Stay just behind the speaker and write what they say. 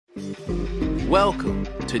Welcome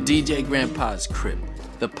to DJ Grandpa's Crib,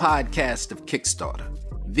 the podcast of Kickstarter,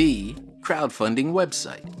 the crowdfunding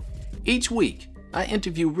website. Each week, I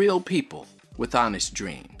interview real people with honest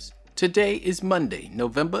dreams. Today is Monday,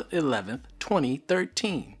 November 11th,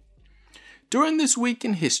 2013. During this week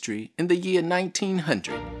in history, in the year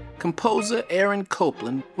 1900, composer Aaron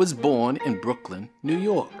Copland was born in Brooklyn, New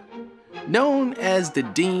York. Known as the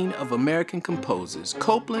Dean of American Composers,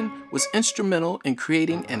 Copland was instrumental in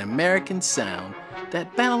creating an American sound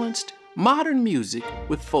that balanced modern music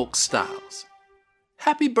with folk styles.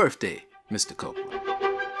 Happy birthday, Mr. Copland.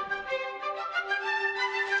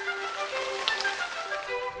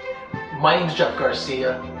 My name's Jeff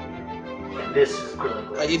Garcia, and this is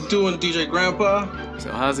Grilling. How you doing, DJ Grandpa?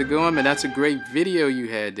 So how's it going, man? That's a great video you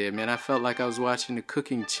had there, man. I felt like I was watching the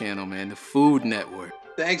cooking channel, man, the Food Network.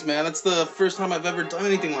 Thanks, man. That's the first time I've ever done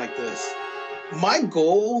anything like this. My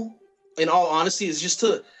goal, in all honesty, is is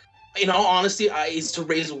to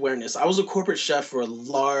raise awareness. I was a corporate chef for a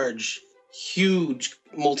large, huge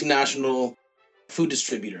multinational food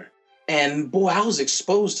distributor. And boy, I was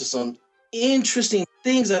exposed to some interesting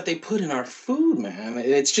things that they put in our food, man.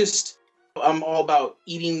 It's just, I'm all about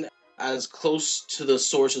eating as close to the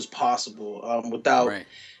source as possible without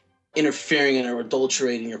interfering in or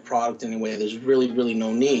adulterating your product in any way. There's really, really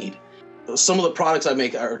no need. Some of the products I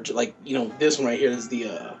make are like, this one right here is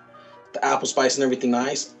the apple spice and everything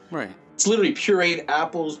nice. Right. It's literally pureed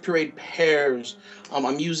apples, pureed pears.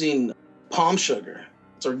 I'm using palm sugar.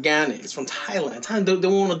 It's organic. It's from Thailand. They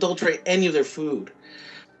won't adulterate any of their food.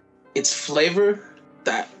 It's flavor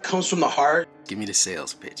that comes from the heart. Give me the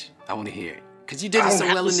sales pitch. I want to hear it. Because you did it so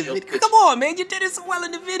well in the video. Come on, man. You did it so well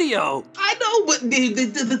in the video. I know, but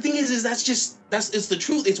the thing is it's the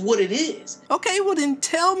truth. It's what it is. Okay, well then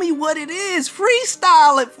tell me what it is.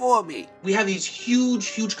 Freestyle it for me. We have these huge,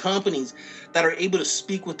 huge companies that are able to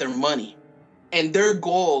speak with their money. And their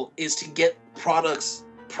goal is to get products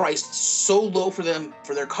priced so low for them,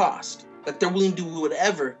 for their cost, that they're willing to do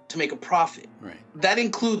whatever to make a profit. Right. That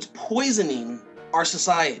includes poisoning our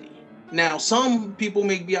society. Now, some people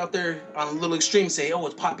may be out there on a little extreme and say, oh,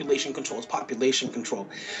 it's population control, it's population control.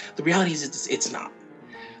 The reality is it's not.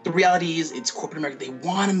 The reality is it's corporate America. They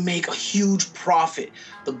want to make a huge profit,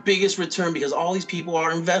 the biggest return, because all these people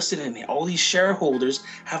are invested in it. All these shareholders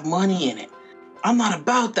have money in it. I'm not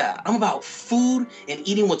about that. I'm about food and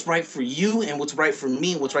eating what's right for you and what's right for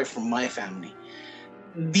me and what's right for my family.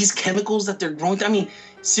 These chemicals that they're growing, I mean,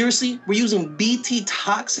 seriously, we're using Bt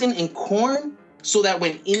toxin in corn so that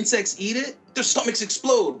when insects eat it, their stomachs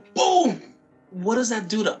explode. Boom! What does that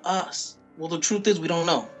do to us? Well, the truth is we don't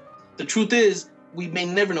know. The truth is we may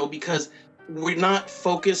never know because we're not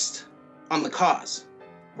focused on the cause.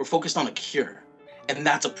 We're focused on a cure. And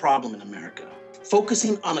that's a problem in America.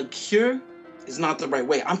 Focusing on a cure is not the right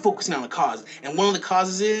way. I'm focusing on a cause. And one of the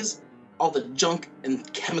causes is all the junk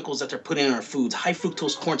and chemicals that they're putting in our foods. High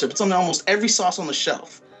fructose corn syrup. It's on almost every sauce on the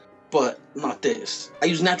shelf. But not this. I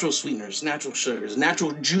use natural sweeteners, natural sugars,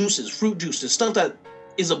 natural juices, fruit juices, stuff that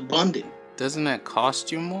is abundant. Doesn't that cost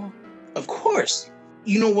you more? Of course.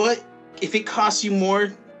 You know what? If it costs you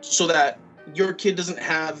more so that your kid doesn't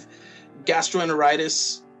have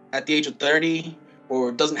gastroenteritis at the age of 30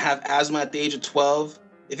 or doesn't have asthma at the age of 12,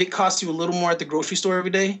 if it costs you a little more at the grocery store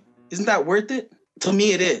every day, isn't that worth it? To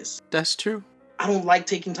me, it is. That's true. I don't like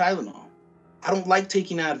taking Tylenol. I don't like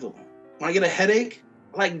taking Advil. When I get a headache,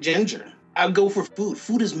 I like ginger. I go for food.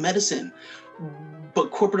 Food is medicine.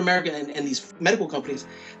 But corporate America and these medical companies,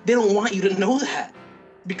 they don't want you to know that.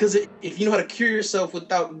 Because if you know how to cure yourself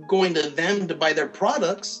without going to them to buy their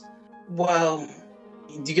products, well,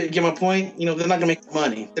 do you get my point? They're not going to make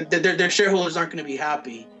money. Their shareholders aren't going to be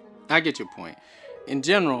happy. I get your point. In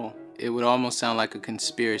general, it would almost sound like a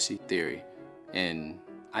conspiracy theory. And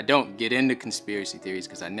I don't get into conspiracy theories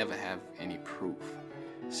because I never have any proof.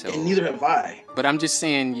 So, and neither have I. But I'm just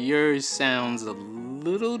saying yours sounds a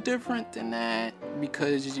little different than that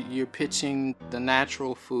because you're pitching the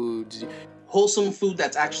natural foods. Wholesome food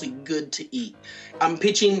that's actually good to eat. I'm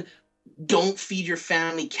pitching don't feed your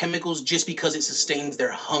family chemicals just because it sustains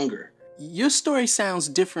their hunger. Your story sounds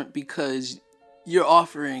different because you're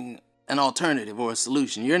offering an alternative or a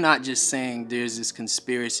solution. You're not just saying there's this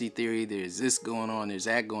conspiracy theory, there's this going on, there's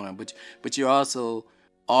that going on, but you're also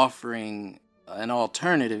offering an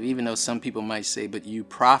alternative, even though some people might say, but you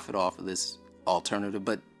profit off of this alternative,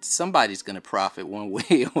 but somebody's going to profit one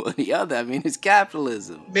way or the other. I mean, it's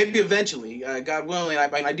capitalism. Maybe eventually, God willing,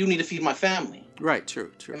 I do need to feed my family. Right,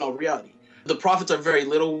 true. In all reality. The profits are very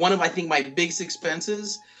little. One of, I think, my biggest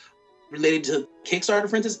expenses related to Kickstarter,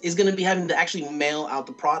 for instance, is going to be having to actually mail out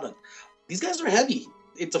the product. These guys are heavy.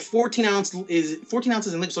 it's a 14 ounces in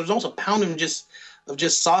liquid. So there's almost a pound of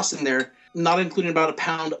just sauce in there, not including about a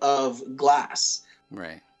pound of glass.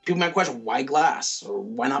 Right. People might question, why glass? Or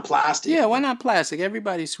why not plastic? Yeah, why not plastic?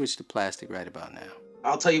 Everybody switched to plastic right about now.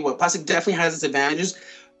 I'll tell you what, plastic definitely has its advantages,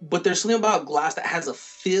 but there's something about glass that has a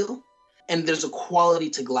feel, and there's a quality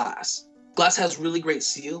to glass. Glass has really great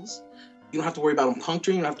seals. You don't have to worry about them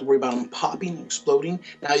puncturing. You don't have to worry about them popping, exploding.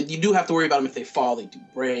 Now, you do have to worry about them if they fall. They do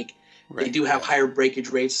break. Right. They do have higher breakage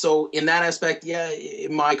rates. So in that aspect, yeah, it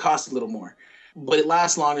might cost a little more. But it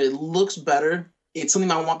lasts longer. It looks better. It's something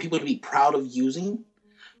I want people to be proud of using.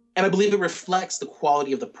 And I believe it reflects the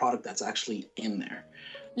quality of the product that's actually in there.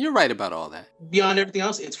 You're right about all that. Beyond everything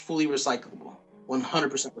else, it's fully recyclable.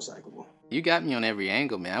 100% recyclable. You got me on every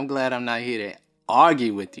angle, man. I'm glad I'm not here to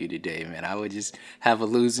argue with you today, man. I would just have a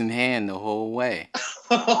losing hand the whole way.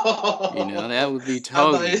 That would be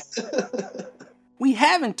totally... We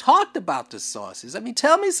haven't talked about the sauces. I mean,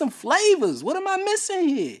 tell me some flavors. What am I missing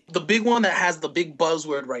here? The big one that has the big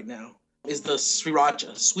buzzword right now is the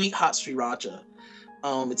sriracha, sweet hot sriracha.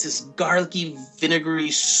 It's this garlicky,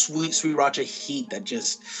 vinegary, sweet sriracha heat that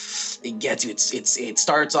it gets you. It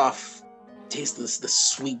starts off, taste the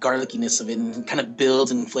sweet garlickiness of it and kind of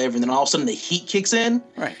builds in flavor. And then all of a sudden the heat kicks in.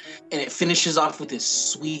 Right. And it finishes off with this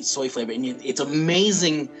sweet soy flavor. And it's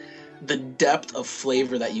amazing the depth of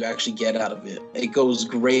flavor that you actually get out of it. It goes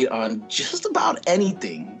great on just about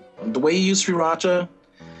anything. The way you use sriracha,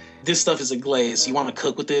 this stuff is a glaze. You want to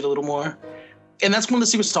cook with it a little more. And that's one of the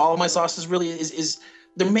secrets to all of my sauces really is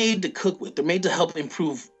they're made to cook with. They're made to help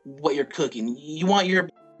improve what you're cooking. You want your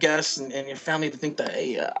guests and your family to think that,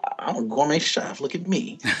 hey, I'm a gourmet chef. Look at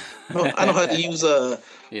me. I know how to use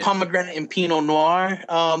pomegranate and Pinot Noir.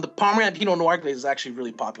 The pomegranate Pinot Noir glaze is actually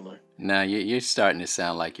really popular. Now, you're starting to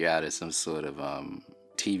sound like you're out of some sort of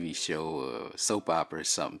TV show or soap opera or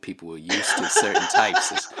something. People are used to certain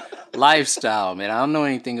types of lifestyle, man. I don't know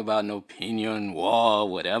anything about no Pinot Noir,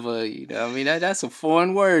 whatever. I mean, that's a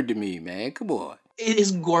foreign word to me, man. Come on. It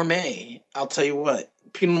is gourmet. I'll tell you what.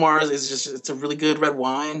 Pinot Noir it's a really good red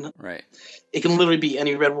wine. Right. It can literally be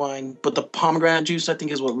any red wine, but the pomegranate juice, I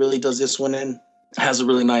think, is what really does this one in. It has a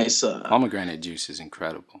really nice... pomegranate juice is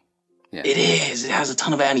incredible. Yeah. It is. It has a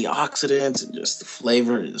ton of antioxidants and just the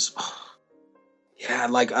flavor is... Yeah,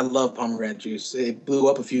 I love pomegranate juice. It blew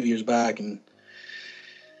up a few years back, and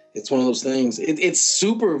it's one of those things. It's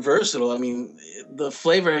super versatile. I mean, the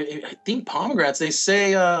flavor, I think pomegranates, they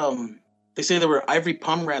say there were ivory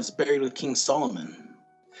pomegranates buried with King Solomon.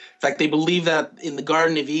 In fact, they believe that in the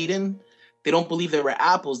Garden of Eden, they don't believe there were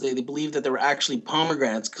apples. They believe that there were actually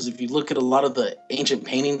pomegranates, because if you look at a lot of the ancient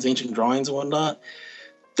paintings, ancient drawings and whatnot,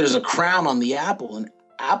 there's a crown on the apple, and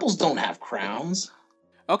apples don't have crowns.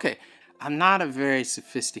 Okay, I'm not a very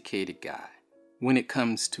sophisticated guy when it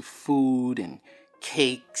comes to food and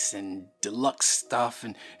cakes and deluxe stuff.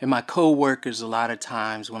 And my co-workers, a lot of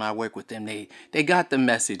times when I work with them, they got the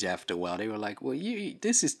message after a while. They were like, well,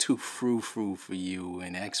 this is too frou-frou for you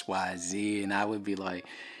and X, Y, Z. And I would be like,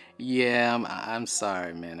 yeah, I'm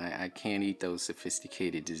sorry, man. I can't eat those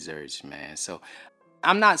sophisticated desserts, man. So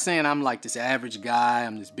I'm not saying I'm like this average guy.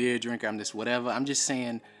 I'm this beer drinker. I'm this whatever. I'm just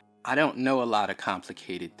saying I don't know a lot of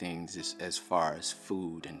complicated things as far as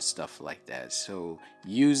food and stuff like that. So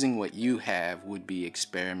using what you have would be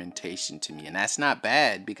experimentation to me. And that's not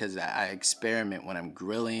bad, because I experiment when I'm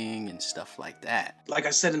grilling and stuff like that. Like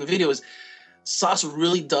I said in the video, sauce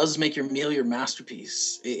really does make your meal your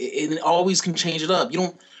masterpiece. It always can change it up.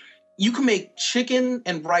 You can make chicken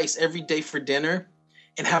and rice every day for dinner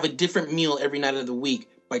and have a different meal every night of the week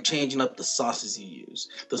by changing up the sauces you use.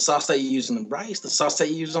 The sauce that you use in the rice, the sauce that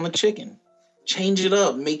you use on the chicken. Change it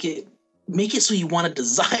up. Make it so you want to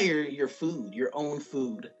desire your food, your own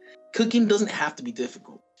food. Cooking doesn't have to be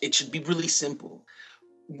difficult. It should be really simple.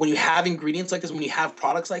 When you have ingredients like this, when you have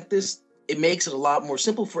products like this, it makes it a lot more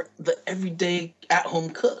simple for the everyday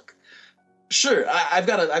at-home cook. Sure, I've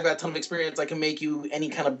got a ton of experience. I can make you any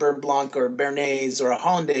kind of beurre blanc or béarnaise or a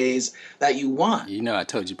hollandaise that you want. I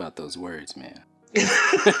told you about those words, man.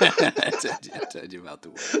 I told you about the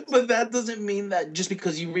words. But that doesn't mean that just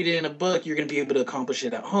because you read it in a book, you're going to be able to accomplish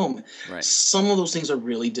it at home. Right. Some of those things are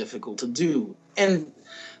really difficult to do. And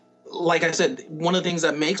like I said, one of the things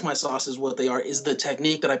that makes my sauces what they are is the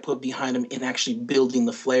technique that I put behind them in actually building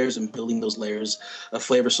the flavors and building those layers of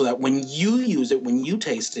flavor, so that when you use it, when you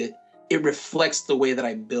taste it, it reflects the way that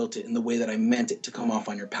I built it and the way that I meant it to come off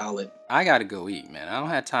on your palate. I gotta go eat, man. I don't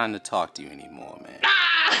have time to talk to you anymore, man.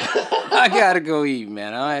 I gotta go eat,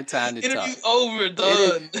 man. I don't have time to talk. Interview over,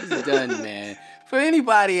 done. It's done, man. For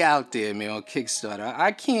anybody out there, man, on Kickstarter,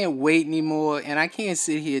 I can't wait anymore, and I can't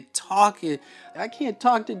sit here talking. I can't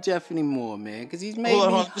talk to Jeff anymore, man, because he's made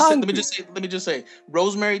me hungry. Let me just say,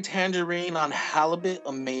 rosemary tangerine on halibut,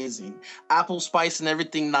 amazing. Apple spice and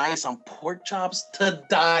everything nice on pork chops, to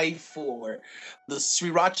die for. The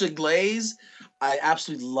sriracha glaze, I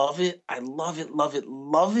absolutely love it. I love it, love it,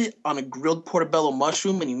 love it on a grilled portobello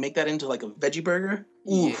mushroom, and you make that into like a veggie burger.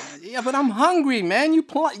 Yeah, but I'm hungry, man. You're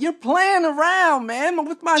playing around, man,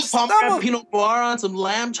 with my stomach. Pinot Noir on some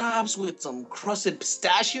lamb chops with some crusted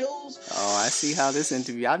pistachios. Oh, I see how this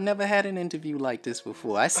interview. I've never had an interview like this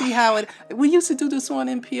before. I see how we used to do this on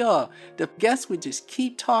NPR. The guests would just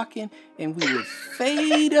keep talking, and we would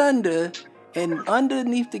fade under, and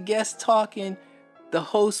underneath the guest talking, the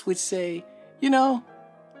host would say,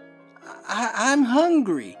 I'm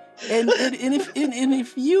hungry. And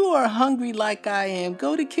if you are hungry like I am,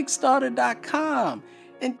 go to Kickstarter.com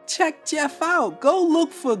and check Jeff out. Go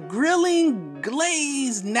look for grilling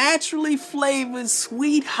glazed, naturally flavored,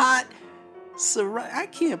 sweet hot sriracha. I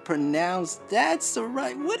can't pronounce that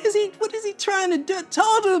sriracha. What is he trying to do?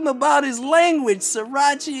 Told him about his language,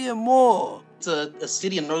 sriracha and more. It's a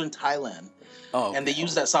city in northern Thailand. Oh, okay. And they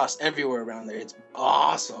use that sauce everywhere around there. It's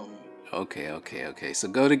awesome. Okay. So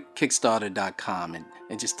go to Kickstarter.com and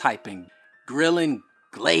just type in Grillin'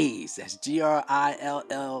 Glaze. That's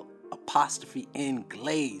GRILL''N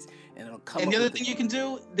glaze. And it'll come up. And the other thing you can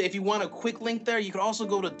do, if you want a quick link there, you can also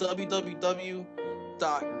go to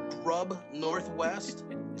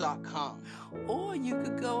www.grubnorthwest.com. Or you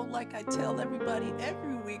could go, like I tell everybody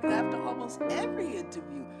every week after almost every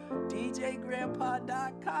interview,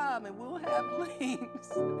 DJGrandpa.com, and we'll have links.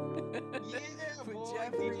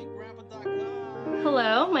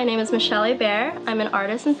 Hello, my name is Michelle Hebert. I'm an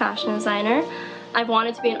artist and fashion designer. I've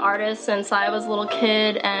wanted to be an artist since I was a little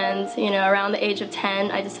kid, and around the age of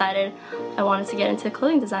 10, I decided I wanted to get into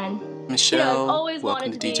clothing design. Michelle,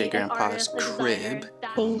 welcome to DJ Grandpa's Crib.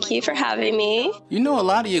 Thank you for having me. A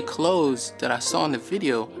lot of your clothes that I saw in the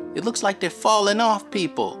video, it looks like they're falling off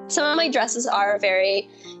people. Some of my dresses are very,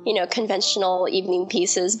 conventional evening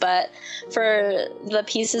pieces, but for the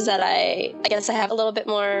pieces that I guess I have a little bit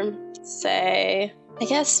more,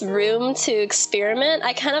 room to experiment.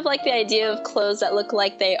 I kind of like the idea of clothes that look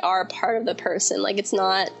like they are part of the person. Like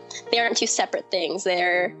they aren't two separate things.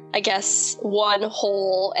 They're, I guess, one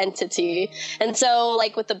whole entity. And so,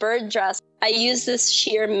 like with the bird dress, I used this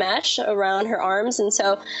sheer mesh around her arms, and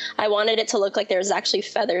so I wanted it to look like there was actually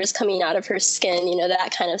feathers coming out of her skin,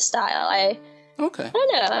 that kind of style. Okay. I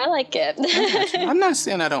don't know, I like it. I'm not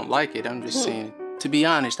saying I don't like it, I'm just saying, to be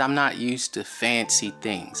honest, I'm not used to fancy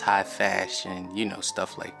things, high fashion,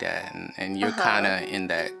 stuff like that, and you're kind of in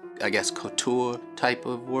that, I guess, couture type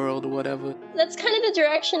of world or whatever. That's kind of the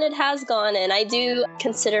direction it has gone in. I do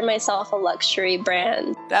consider myself a luxury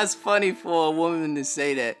brand. That's funny for a woman to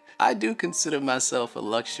say that. I do consider myself a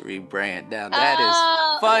luxury brand. Now, that is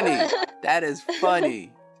funny. That is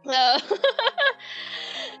funny.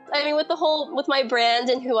 I mean, with my brand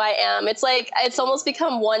and who I am, it's like, it's almost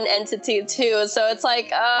become one entity too. So it's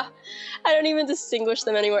like, I don't even distinguish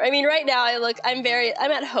them anymore. I mean, right now I'm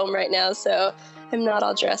at home right now, so I'm not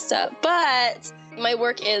all dressed up, but my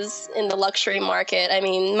work is in the luxury market. I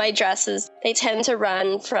mean, my dresses, they tend to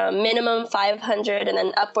run from minimum 500 and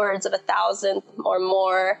then upwards of 1,000 or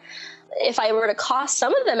more. If I were to cost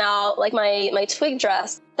some of them out, like my twig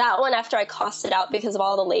dress, that one, after I cost it out because of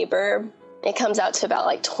all the labor, it comes out to about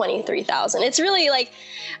like 23,000. It's really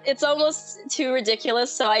it's almost too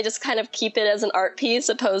ridiculous. So I just kind of keep it as an art piece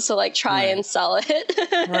opposed to try and sell it.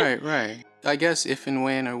 Right. I guess if and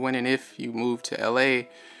when you move to LA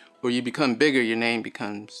or you become bigger, your name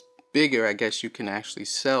becomes bigger, I guess you can actually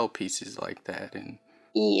sell pieces like that. And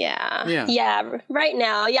Yeah. Right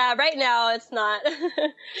now it's not.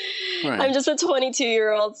 Right. I'm just a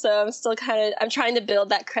 22-year-old, so I'm still I'm trying to build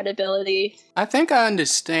that credibility. I think I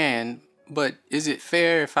understand, but is it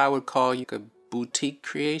fair if I would call you a boutique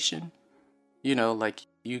creation? Like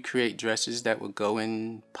you create dresses that would go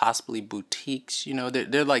in possibly boutiques,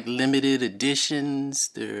 they're like limited editions.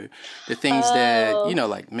 They're things that,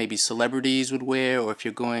 like maybe celebrities would wear, or if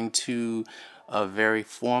you're going to a very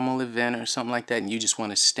formal event or something like that and you just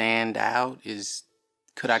want to stand out,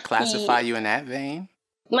 could I classify you in that vein?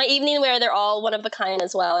 My evening wear, they're all one of a kind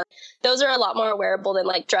as well. Those are a lot more wearable than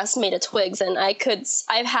like dress made of twigs. And I've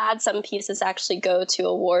had some pieces actually go to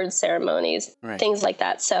award ceremonies, things like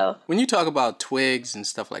that. So when you talk about twigs and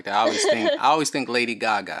stuff like that, I always think Lady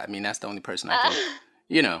Gaga. I mean, that's the only person I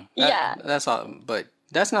can, that's all. But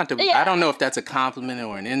that's not I don't know if that's a compliment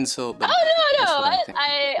or an insult. But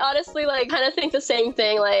I honestly like kind of think the same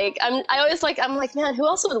thing. Like I'm like, man, who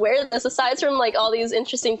else would wear this aside from like all these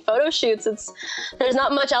interesting photo shoots? There's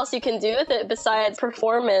not much else you can do with it besides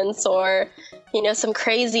performance or, you know, some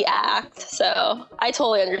crazy act. So I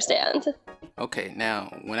totally understand. Okay,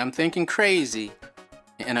 now when I'm thinking crazy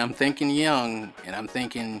and I'm thinking young and I'm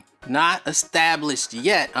thinking not established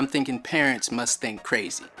yet, I'm thinking parents must think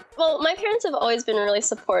crazy. Well, my parents have always been really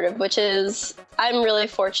supportive, which is I'm really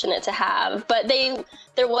fortunate to have. But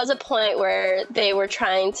there was a point where they were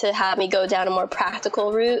trying to have me go down a more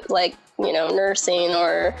practical route, like, you know, nursing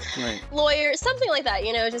or lawyer, something like that.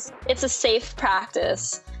 You know, just it's a safe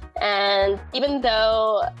practice. And even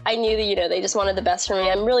though I knew that, you know, they just wanted the best for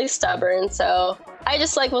me, I'm really stubborn. So I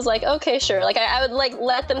just like was like, okay, sure. Like I would like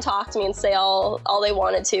let them talk to me and say all they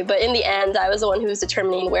wanted to. But in the end, I was the one who was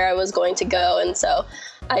determining where I was going to go. And so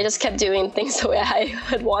I just kept doing things the way I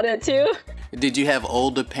had wanted to. Did you have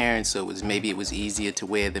older parents, so it was easier to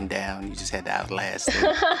wear them down? You just had to outlast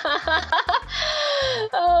them?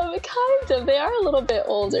 Kind of. They are a little bit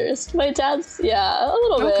older. My dad's, a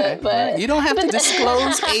little bit. But right. You don't have to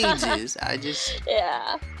disclose ages.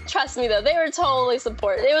 Yeah. Trust me, though. They were totally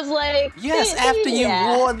supportive. It was like... Yes, after you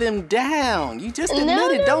wore them down. You just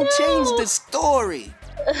admitted. Don't change the story.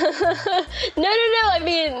 No. I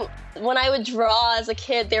mean... When I would draw as a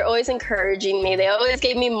kid, they were always encouraging me. They always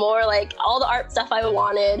gave me more, like, all the art stuff I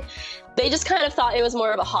wanted. They just kind of thought it was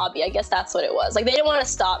more of a hobby. I guess that's what it was. Like, they didn't want to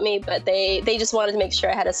stop me, but they just wanted to make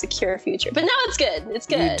sure I had a secure future. But now it's good. It's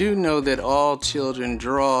good. You do know that all children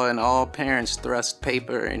draw and all parents thrust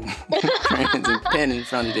paper and crayons and pen in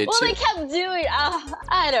front of their children. Well, they kept doing,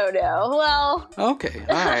 I don't know. Well. Okay,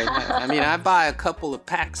 all right. I mean, I buy a couple of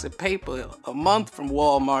packs of paper a month from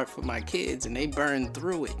Walmart for my kids, and they burn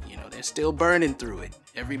through it. You know, they're still burning through it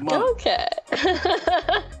every month. Okay.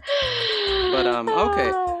 But,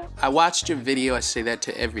 okay. I watched your video. I say that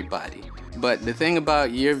to everybody. But the thing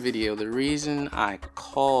about your video, the reason I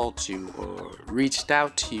called you or reached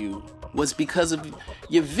out to you was because of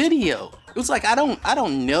your video. It was like, I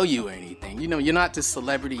don't know you or anything. You know, you're not the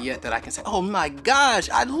celebrity yet that I can say, oh my gosh,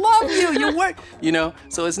 I love you, your work. You know,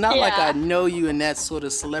 so it's not like I know you in that sort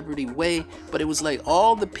of celebrity way, but it was like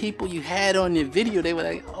all the people you had on your video, they were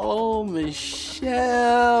like, oh,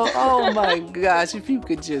 Michelle, oh my gosh, if you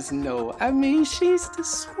could just know. I mean, she's the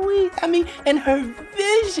sweet, and her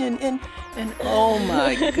vision and oh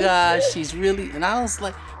my gosh, she's really, and I was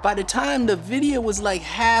like, by the time the video was like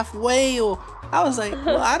halfway I was like,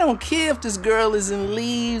 well, I don't care if this girl is in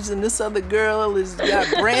leaves and this other girl is got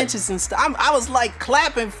branches and stuff. I was like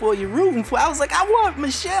clapping for you, rooting for you. I was like, I want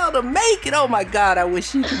Michelle to make it. Oh my God, I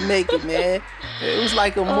wish she could make it, man. It was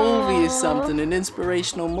like a movie or something, an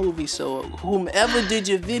inspirational movie. So whomever did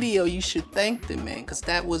your video, you should thank them, man, because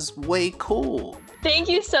that was way cool. Thank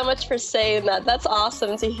you so much for saying that. That's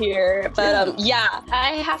awesome to hear. But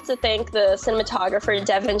I have to thank the cinematographer,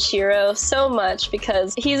 Devin Shiro, so much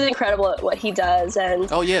because he's incredible at what he does. And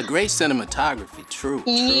oh yeah, great cinematography, true.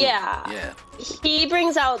 Yeah. He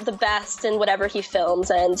brings out the best in whatever he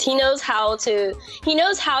films, and he knows how to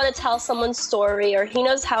tell someone's story, or he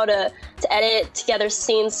knows how to edit together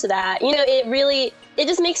scenes so that, you know, it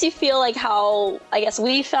just makes you feel like how, I guess,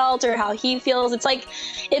 we felt or how he feels. It's like,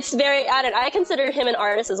 it's very, I consider him an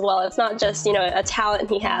artist as well. It's not just, you know, a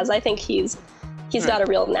talent he has. I think he's got a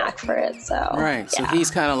real knack for it, so. Right, so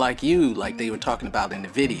he's kind of like you, like they were talking about in the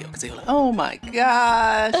video, because they were like, oh my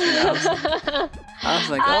gosh. I was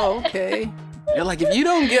like, oh, okay. They're like, if you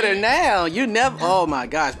don't get her now, you never, oh my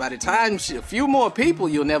gosh, by the time a few more people,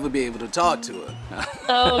 you'll never be able to talk to her.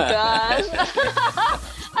 Oh gosh.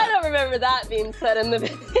 I don't remember that being said in the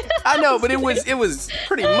video. I know, but it was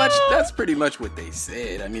pretty much, that's pretty much what they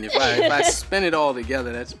said. I mean, if I spin it all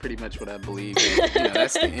together, that's pretty much what I believe. And, you know,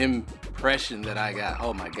 that's the impression that I got.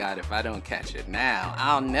 Oh my God, if I don't catch it now,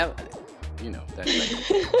 I'll never, you know, that's like,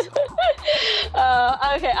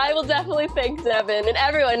 okay, I will definitely thank Devin and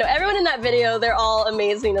everyone in that video. They're all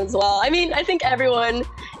amazing as well. I mean, I think everyone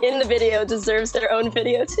in the video deserves their own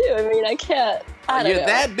video too. I mean, I don't You're know.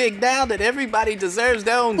 that big now that everybody deserves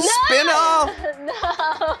their own spin-off?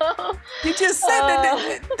 No. You just said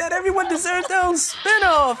that everyone deserves their own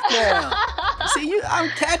spin-off now. See, I'm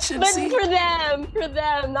catching. But for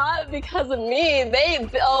them, not because of me.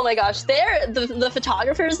 Oh my gosh, the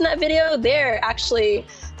photographers in that video,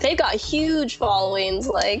 they've got huge followings.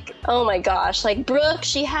 Like, oh my gosh, like Brooke,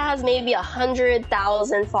 she has maybe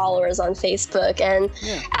 100,000 followers on Facebook, and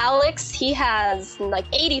Alex, he has like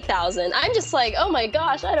 80,000. I'm just like, oh my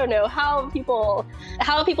gosh, I don't know how people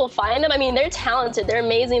find them. I mean, they're talented, they're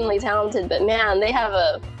amazingly talented, but man, they have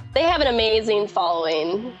a They have an amazing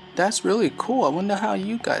following. That's really cool. I wonder how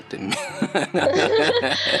you got them. No,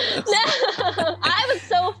 I was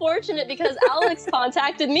so fortunate because Alex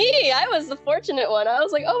contacted me. I was the fortunate one. I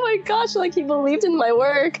was like, oh my gosh, like he believed in my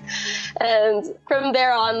work. And from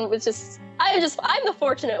there on, was just, I'm the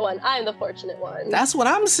fortunate one. I'm the fortunate one. That's what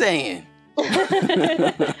I'm saying.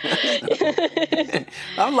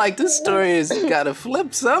 I'm like, this story has got to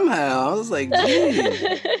flip somehow. I was like,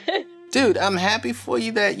 geez. Dude, I'm happy for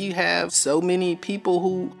you that you have so many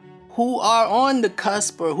people who are on the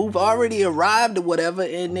cusp or who've already arrived or whatever,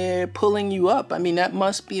 and they're pulling you up. I mean, that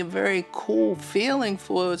must be a very cool feeling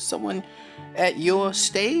for someone at your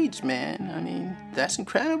stage, man. I mean, that's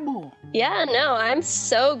incredible. Yeah, no, I'm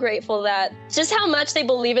so grateful that just how much they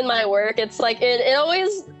believe in my work. It's like, it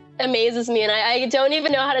always amazes me, and I don't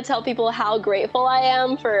even know how to tell people how grateful I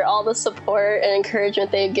am for all the support and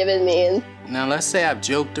encouragement they've given me. And now, let's say I've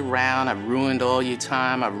joked around, I've ruined all your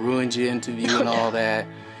time, I've ruined your interview and all that.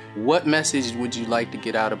 What message would you like to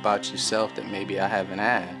get out about yourself that maybe I haven't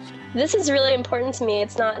asked? This is really important to me.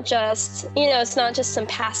 It's not just, it's not just some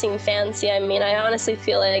passing fancy. I mean, I honestly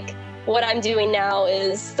feel like what I'm doing now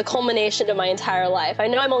is the culmination of my entire life. I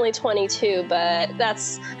know I'm only 22, but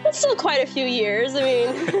that's still quite a few years. I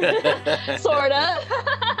mean, sorta.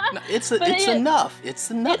 No, it's enough. It's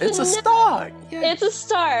enough. It's a start. Yes. It's a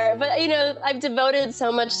start. But, I've devoted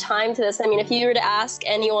so much time to this. I mean, if you were to ask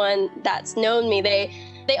anyone that's known me,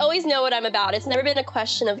 they always know what I'm about. It's never been a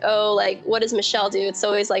question of, what does Michelle do? It's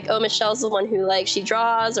always like, Michelle's the one who, she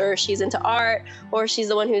draws, or she's into art, or she's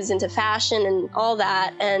the one who's into fashion and all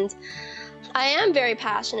that. And I am very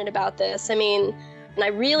passionate about this. I mean, and I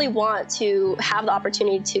really want to have the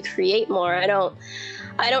opportunity to create more. I don't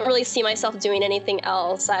really see myself doing anything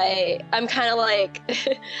else. I'm kind of like,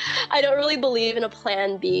 I don't really believe in a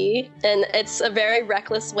plan B, and it's a very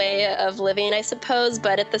reckless way of living, I suppose,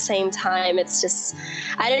 but at the same time, it's just,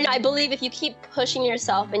 I don't know, I believe if you keep pushing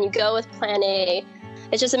yourself and you go with plan A,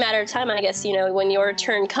 it's just a matter of time, I guess, when your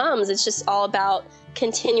turn comes, it's just all about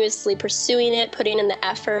continuously pursuing it, putting in the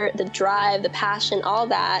effort, the drive, the passion, all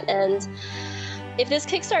that. And if this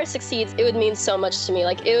Kickstarter succeeds, it would mean so much to me.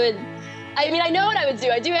 I know what I would do.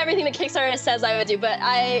 I do everything that Kickstarter says I would do, but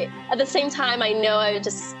at the same time, I know it would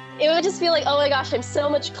just feel like, oh my gosh, I'm so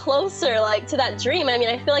much closer, to that dream. I mean,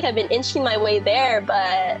 I feel like I've been inching my way there,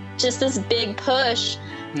 but just this big push.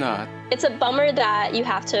 No. It's a bummer that you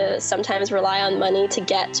have to sometimes rely on money to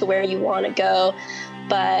get to where you want to go.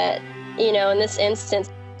 But, in this instance,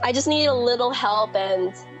 I just need a little help,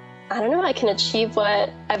 and I don't know, I can achieve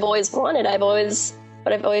what I've always wanted.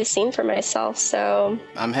 What I've always seen for myself, so.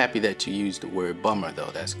 I'm happy that you used the word bummer, though.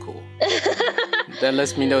 That's cool. That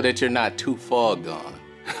lets me know that you're not too far gone.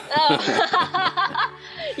 Oh.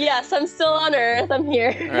 Yes, I'm still on Earth. I'm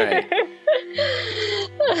here. All right.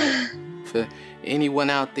 For anyone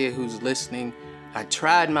out there who's listening, I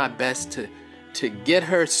tried my best to get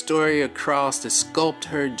her story across, to sculpt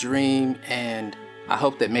her dream, and I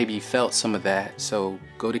hope that maybe you felt some of that. So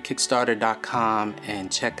go to Kickstarter.com and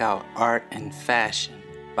check out Art and Fashion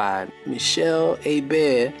by Michelle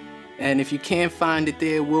Hebert. And if you can't find it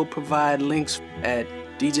there, we'll provide links at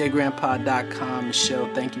djgrandpa.com. Michelle,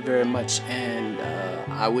 thank you very much. And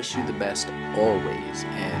I wish you the best always.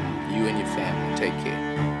 And you and your family, take care.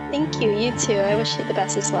 Thank you. You too. I wish you the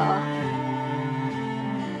best as well.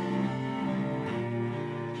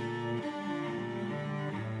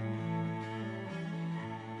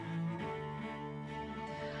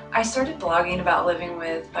 I started blogging about living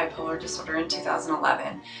with bipolar disorder in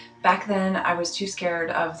 2011. Back then, I was too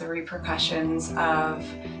scared of the repercussions of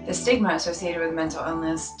the stigma associated with mental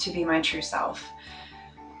illness to be my true self.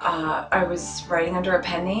 I was writing under a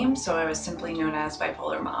pen name, so I was simply known as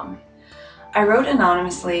Bipolar Mom. I wrote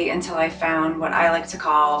anonymously until I found what I like to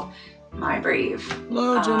call my brave.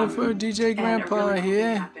 Hello, Jennifer, DJ Grandpa really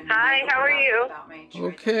here. Hi, how are you?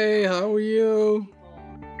 Okay, how are you?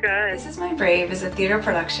 Good. This is My Brave is a theater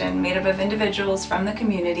production made up of individuals from the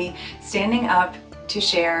community standing up to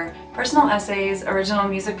share personal essays, original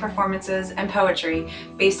music performances, and poetry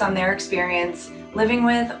based on their experience living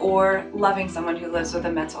with or loving someone who lives with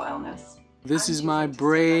a mental illness. This is My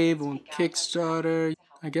Brave on Kickstarter.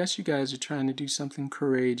 I guess you guys are trying to do something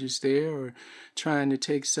courageous there, or trying to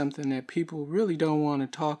take something that people really don't want to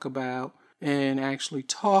talk about and actually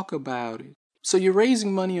talk about it. So you're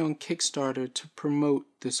raising money on Kickstarter to promote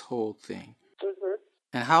this whole thing. Mm-hmm.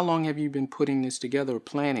 And how long have you been putting this together or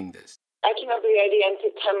planning this? I came up with the idea in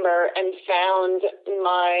September and found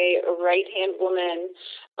my right-hand woman,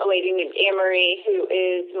 a lady named Amory, who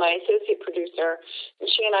is my associate producer. And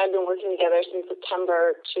she and I have been working together since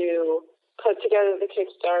September to put together the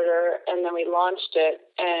Kickstarter, and then we launched it.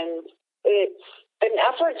 And it's an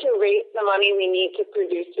effort to raise the money we need to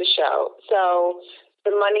produce the show. So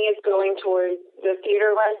the money is going towards the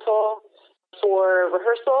theater rental for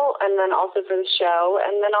rehearsal, and then also for the show,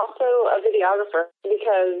 and then also a videographer,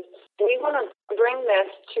 because we want to bring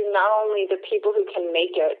this to not only the people who can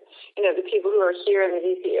make it, the people who are here in the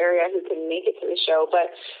DC area who can make it to the show,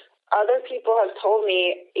 but other people have told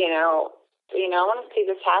me, I want to see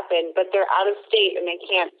this happen, but they're out of state and they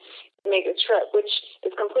can't make a trip, which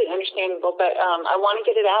is completely understandable, but I want to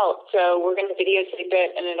get it out, so we're going to videotape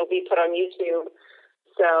it, and it'll be put on YouTube.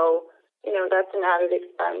 So that's an added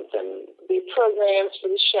expense, and the programs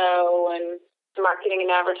for the show and marketing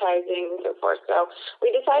and advertising and so forth. So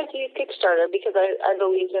we decided to use Kickstarter because I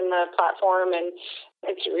believe in the platform, and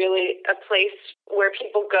it's really a place where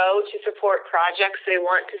people go to support projects they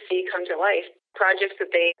want to see come to life, projects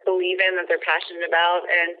that they believe in, that they're passionate about.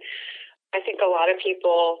 And I think a lot of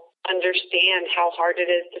people understand how hard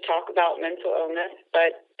it is to talk about mental illness,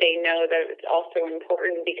 but they know that it's also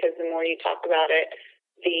important because the more you talk about it,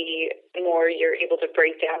 the more you're able to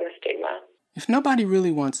break down the stigma. If nobody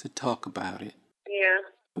really wants to talk about it, yeah,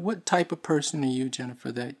 what type of person are you,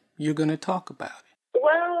 Jennifer, that you're going to talk about it?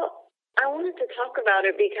 Well, I wanted to talk about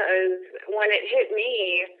it because when it hit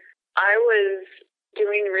me, I was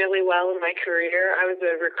doing really well in my career. I was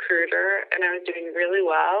a recruiter, and I was doing really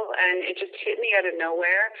well, and it just hit me out of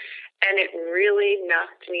nowhere, and it really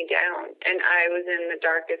knocked me down. And I was in the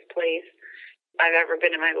darkest place I've ever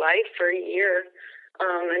been in my life for a year.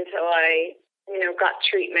 Until I, got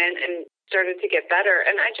treatment and started to get better.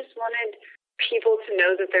 And I just wanted people to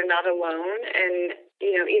know that they're not alone. And,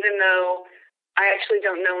 even though I actually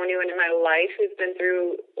don't know anyone in my life who's been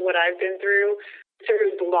through what I've been through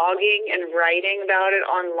blogging and writing about it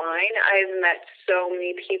online, I've met so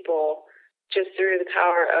many people just through the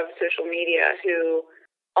power of social media who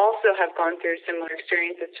also have gone through similar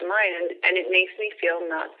experiences to mine. And it makes me feel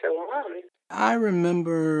not so alone. I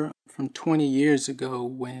remember from 20 years ago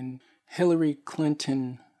when Hillary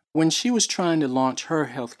Clinton, when she was trying to launch her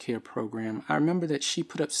healthcare program, I remember that she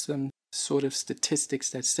put up some sort of statistics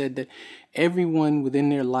that said that everyone within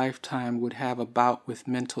their lifetime would have a bout with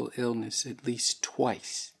mental illness at least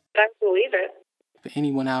twice. I believe it. For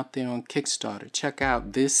anyone out there on Kickstarter, check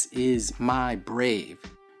out This Is My Brave.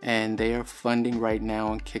 And they are funding right now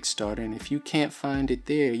on Kickstarter. And if you can't find it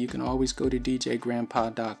there, you can always go to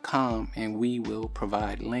djgrandpa.com and we will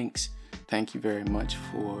provide links. Thank you very much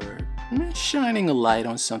for shining a light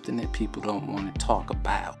on something that people don't want to talk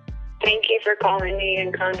about. Thank you for calling me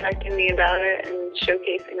and contacting me about it and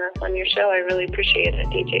showcasing us on your show. I really appreciate it,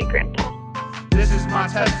 DJ Grandpa. This is my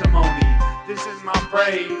testimony. This is my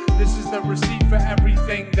brave. This is the receipt for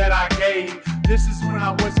everything that I gave. This is when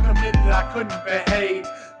I was committed, I couldn't behave.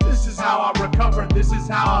 This is how I recovered. This is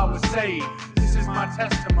how I was saved. This is my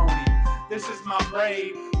testimony. This is my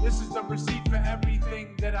brave. This is the receipt for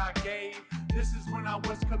everything that I gave. This is when I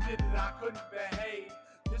was committed, I couldn't behave.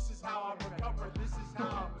 This is how I recovered. This is how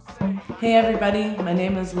I was saved. Hey everybody, my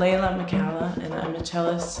name is Layla McCalla, and I'm a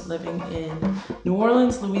cellist living in New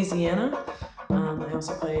Orleans, Louisiana. I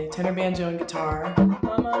also play tenor, banjo, and guitar.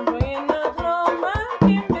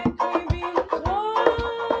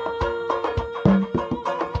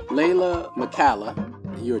 Layla McCalla,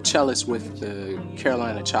 you're a cellist with the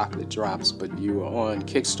Carolina Chocolate Drops, but you are on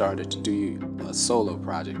Kickstarter to do a solo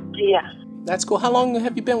project. Yeah. That's cool. How long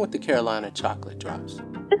have you been with the Carolina Chocolate Drops?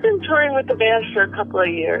 I've been touring with the band for a couple of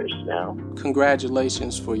years now.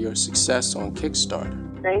 Congratulations for your success on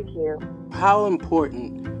Kickstarter. Thank you. How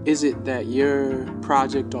important is it that your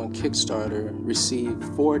project on Kickstarter received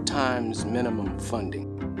 4 times minimum funding?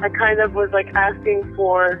 I kind of was asking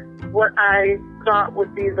for what I thought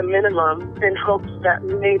would be the minimum in hopes that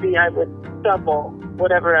maybe I would double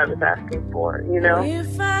whatever I was asking for,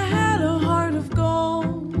 If I had a heart of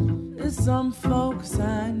gold, as some folks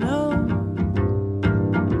I know,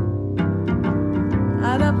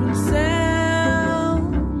 I'd up and sell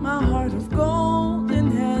my heart of gold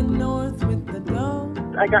and head north with the dough.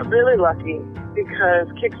 I got really lucky because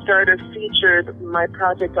Kickstarter featured my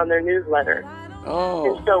project on their newsletter.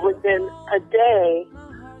 Oh. And so within a day,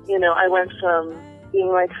 I went from being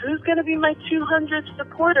who's going to be my 200th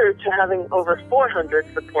supporter to having over 400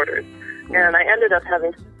 supporters. And I ended up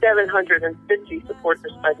having 750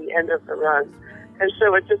 supporters by the end of the run. And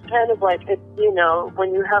so it's just kind of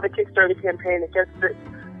when you have a Kickstarter campaign, it gets the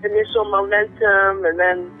initial momentum, and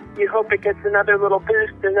then you hope it gets another little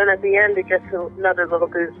boost, and then at the end it gets another little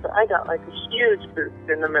boost. So I got a huge boost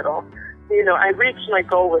in the middle. I reached my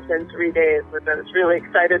goal within 3 days, which I was really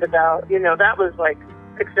excited about. That was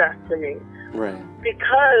success to me. Right.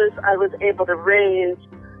 Because I was able to raise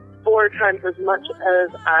 4 times as much as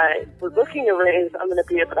I was looking to raise, I'm going to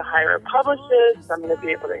be able to hire a publicist. I'm going to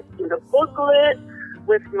be able to include a booklet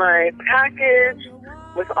with my package,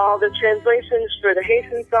 with all the translations for the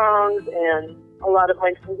Haitian songs and a lot of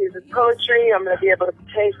Langston Hughes' poetry. I'm going to be able to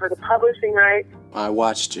pay for the publishing rights. I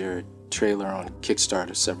watched your trailer on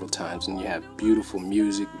Kickstarter several times, and you have beautiful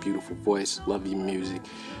music, beautiful voice, love your music.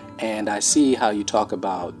 And I see how you talk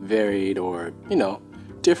about varied or,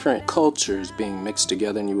 different cultures being mixed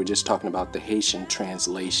together, and you were just talking about the Haitian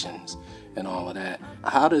translations and all of that.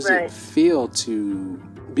 How does it feel to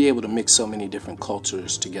be able to mix so many different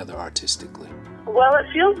cultures together artistically? Well, it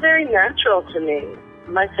feels very natural to me.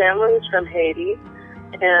 My family is from Haiti,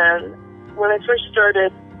 and when I first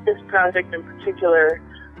started this project in particular,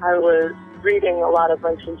 I was reading a lot of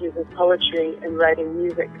Langston Hughes' poetry and writing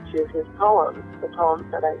music to his poems, the poems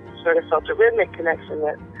that I sort of felt a rhythmic connection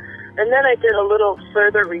with. And then I did a little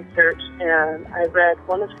further research, and I read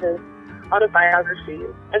one of his autobiographies.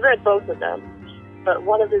 I read both of them, but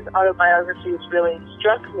one of his autobiographies really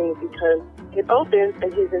struck me because it opens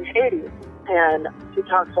and he's in Haiti, and he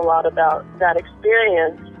talks a lot about that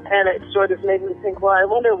experience, and it sort of made me think, well, I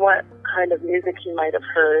wonder what kind of music he might have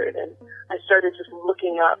heard. And I started just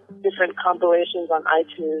looking up different compilations on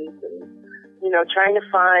iTunes and, trying to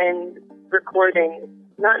find recordings,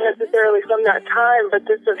 not necessarily from that time, but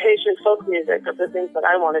just of Haitian folk music, of the things that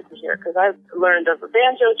I wanted to hear, because I've learned of a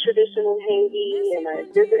banjo tradition in Haiti, and I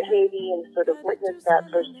visit Haiti and sort of witnessed that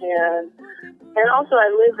firsthand. And also I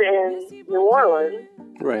live in New Orleans,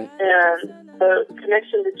 right? And the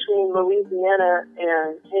connection between Louisiana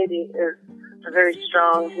and Haiti is a very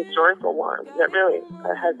strong historical one that really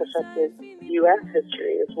has affected U.S.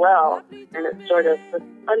 history as well. And it's sort of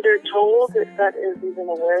undertold, if that is even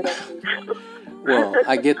a word I can Well,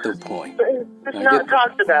 I get the point. It's not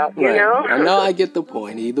talked about, you know? I know I get the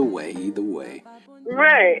point. Either way.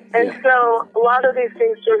 Right. And so a lot of these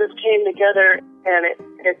things sort of came together, and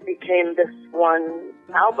it became this one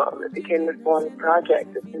album. It became this one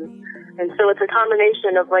project. And so it's a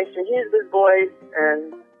combination of Langston Hughes' voice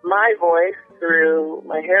and my voice through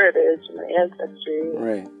my heritage and my ancestry.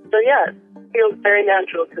 Right. So yeah, it feels very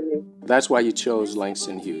natural to me. That's why you chose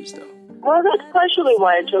Langston Hughes, though. Well, that's partially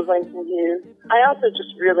why I chose Langston Hughes. I also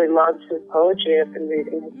just really loved his poetry. I've been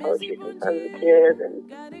reading his poetry since I was a kid,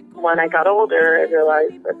 and when I got older, I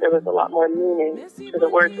realized that there was a lot more meaning to the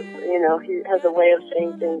words. He has a way of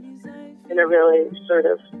saying things in a really sort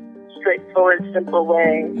of straightforward, simple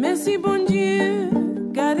way. Merci bon Dieu,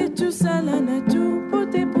 garde tout ça la nature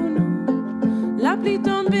porté pour nous. La pluie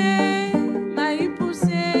tombée, maïs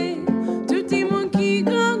poussé, tout le monde qui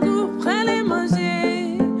grand goût prend les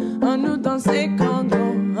manger. On nous danser Congo,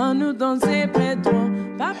 on nous danser Pedro.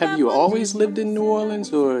 Have you always lived in New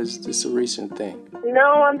Orleans, or is this a recent thing?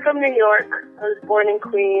 No, I'm from New York. I was born in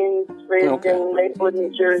Queens, raised in Lakewood,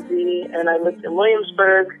 New Jersey, and I lived in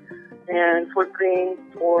Williamsburg and Fort Greene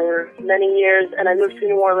for many years, and I moved to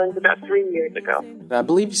New Orleans about 3 years ago. I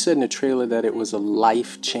believe you said in the trailer that it was a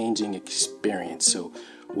life-changing experience. So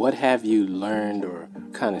what have you learned or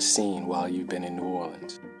kind of seen while you've been in New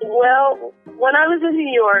Orleans? Well, when I was in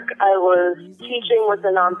New York, I was teaching with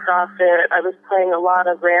a nonprofit. I was playing a lot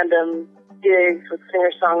of random gigs with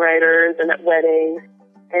singer-songwriters and at weddings.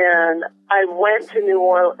 And I went to New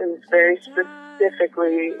Orleans very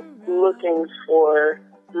specifically looking for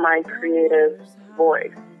my creative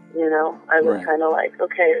voice. I was kind of like,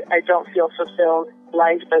 okay, I don't feel fulfilled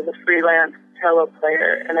life as a freelance cello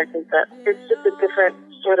player. And I think that it's just a different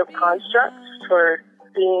sort of construct for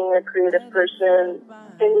being a creative person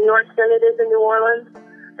in New York than it is in New Orleans.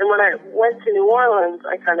 And when I went to New Orleans,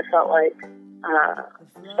 I kind of felt like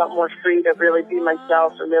felt more free to really be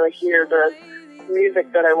myself and really hear the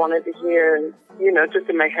music that I wanted to hear, and just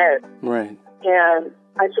in my head. Right. And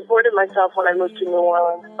I supported myself when I moved to New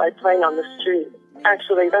Orleans by playing on the street.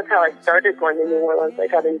 Actually, that's how I started going to New Orleans. I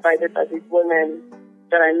got invited by these women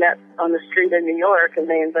that I met on the street in New York, and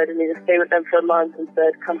they invited me to stay with them for a month and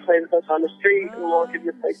said, come play with us on the street, and we'll give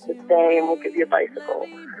you a place to stay, and we'll give you a bicycle.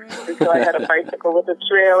 And so I had a bicycle with a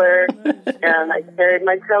trailer, and I carried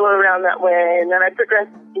my cello around that way, and then I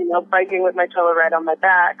progressed, biking with my cello right on my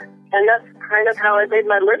back. And that's kind of how I made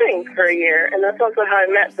my living for a year. And that's also how I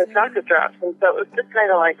met the Chocolate Drops. And so it was just kind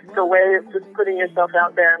of like the way of just putting yourself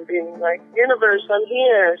out there and being like, universe, I'm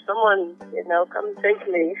here. Someone, come take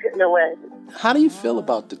me in a way. How do you feel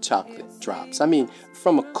about the Chocolate Drops? I mean,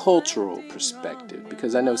 from a cultural perspective,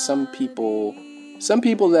 because I know some people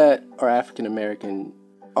that are African American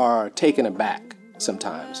are taken aback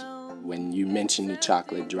sometimes when you mention the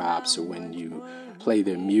Chocolate Drops or when you play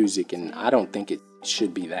their music. And I don't think it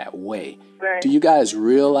should be that way. Right. Do you guys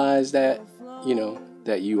realize that,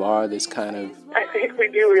 that you are this kind of... I think we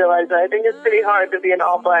do realize that. I think it's pretty hard to be an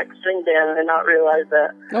all-black string band and not realize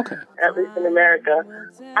that. Okay. At least in America.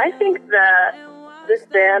 I think that this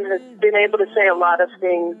band has been able to say a lot of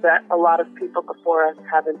things that a lot of people before us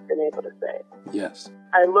haven't been able to say. Yes.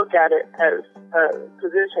 I look at it as a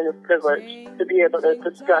position of privilege to be able to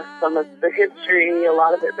discuss some of the history, a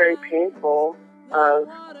lot of it very painful, of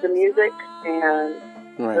the music and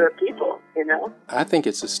the people, I think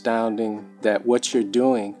it's astounding that what you're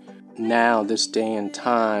doing now, this day and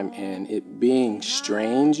time, and it being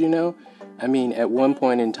strange, I mean, at one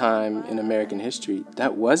point in time in American history,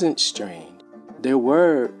 that wasn't strange. There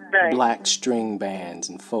were black string bands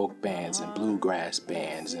and folk bands and bluegrass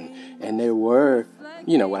bands, and there were,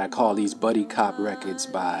 what I call these buddy cop records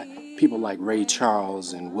by people like Ray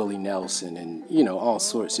Charles and Willie Nelson and, all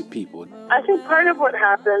sorts of people. I think part of what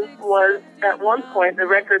happened was at one point the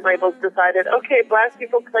record labels decided, okay, black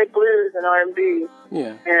people play blues and R&B,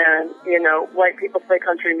 and, white people play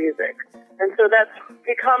country music. And so that's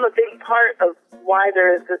become a big part of why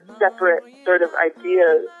there is this separate sort of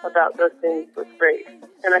idea about those things with race.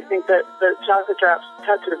 And I think that the Chocolate Drops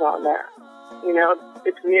touches on that.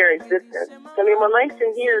 It's mere existence. I mean, when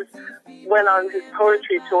Langston Hughes went on his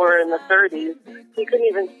poetry tour in the 30s, he couldn't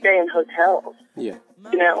even stay in hotels. Yeah.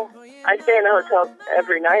 I stay in a hotel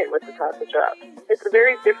every night with the Chocolate Drops. It's a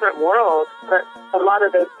very different world, but a lot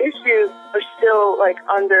of those issues are still,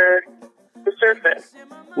 under the surface.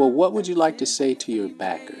 Well, what would you like to say to your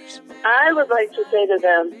backers? I would like to say to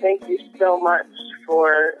them, thank you so much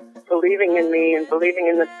for believing in me and believing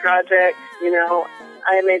in this project.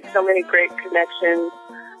 I made so many great connections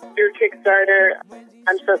through Kickstarter.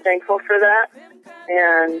 I'm so thankful for that.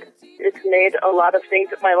 And it's made a lot of things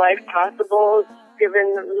in my life possible,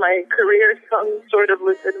 given my career some sort of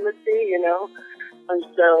legitimacy, And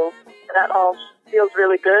so that all feels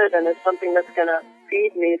really good, and it's something that's going to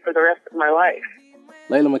feed me for the rest of my life.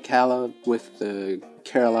 Layla McCalla with the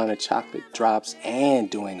Carolina Chocolate Drops and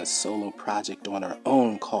doing a solo project on her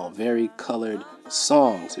own called Very Colored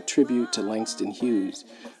Songs, a tribute to Langston Hughes.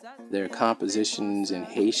 Their compositions in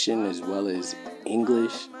Haitian as well as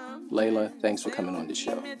English. Layla, thanks for coming on the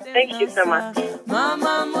show. Thank you so much.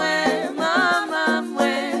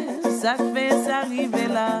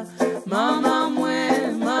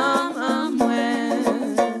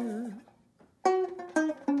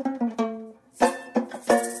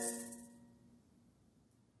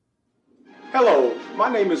 Hello,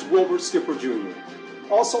 my name is Wilbert Skipper Jr.,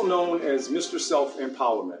 also known as Mr.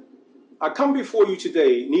 Self-Empowerment. I come before you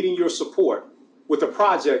today needing your support with a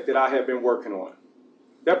project that I have been working on.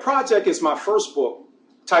 That project is my first book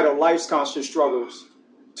titled Life's Constant Struggles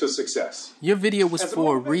to Success. Your video was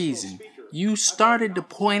for a reason. You started to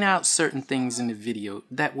point out certain things in the video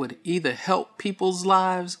that would either help people's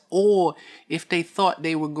lives, or if they thought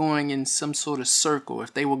they were going in some sort of circle,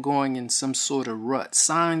 if they were going in some sort of rut,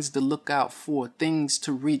 signs to look out for, things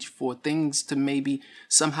to reach for, things to maybe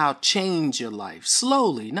somehow change your life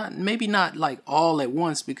slowly, maybe not like all at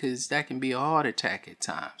once, because that can be a heart attack at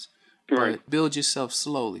times, but build yourself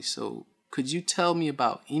slowly. So could you tell me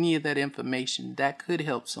about any of that information that could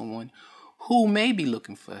help someone who may be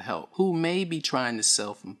looking for help, who may be trying to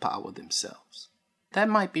self-empower themselves? That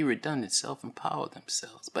might be redundant, self-empower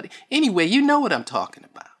themselves. But anyway, you know what I'm talking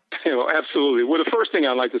about. Absolutely. Well, the first thing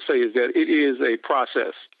I'd like to say is that it is a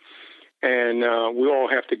process. And we all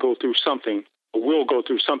have to go through something. We'll go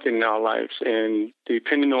through something in our lives. And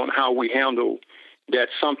depending on how we handle that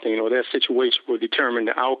something or that situation will determine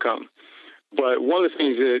the outcome. But one of the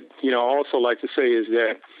things that, I also like to say is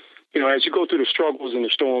that, as you go through the struggles and the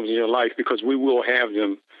storms in your life, because we will have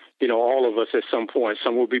them, all of us at some point,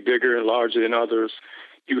 some will be bigger and larger than others,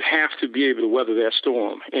 you have to be able to weather that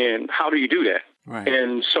storm. And how do you do that? Right.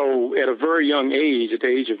 And so at a very young age, at the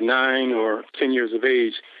age of 9 or 10 years of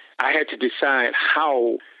age, I had to decide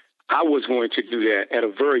how I was going to do that at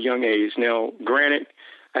a very young age. Now, granted,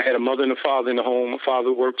 I had a mother and a father in the home. My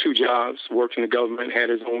father worked 2 jobs, worked in the government, had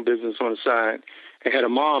his own business on the side, and had a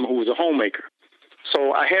mom who was a homemaker.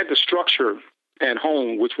 So I had the structure at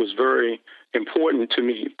home, which was very important to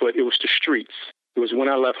me, but it was the streets. It was when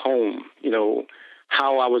I left home,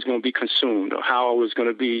 how I was going to be consumed or how I was going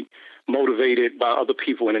to be motivated by other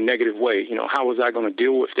people in a negative way. How was I going to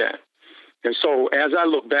deal with that? And so as I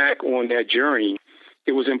look back on that journey,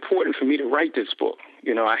 it was important for me to write this book.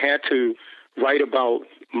 I had to write about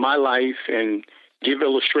my life and give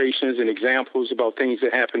illustrations and examples about things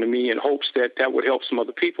that happened to me in hopes that that would help some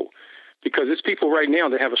other people. Because there's people right now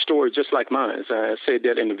that have a story just like mine. As I said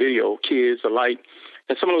that in the video, kids alike.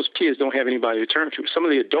 And some of those kids don't have anybody to turn to. Some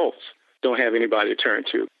of the adults don't have anybody to turn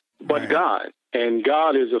to but God. And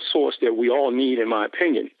God is a source that we all need, in my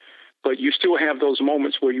opinion. But you still have those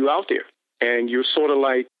moments where you're out there and you're sort of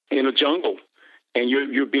like in a jungle and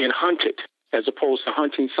you're being hunted as opposed to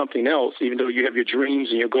hunting something else, even though you have your dreams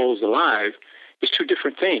and your goals alive. It's two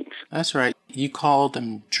different things. That's right. You called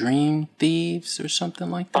them dream thieves or something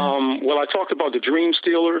like that? Well, I talked about the dream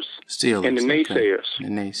stealers and the naysayers, The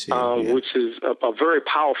naysayers, which is a very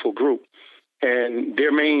powerful group. And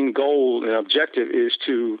their main goal and objective is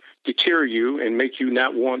to deter you and make you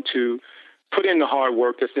not want to put in the hard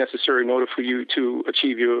work that's necessary in order for you to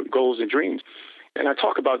achieve your goals and dreams. And I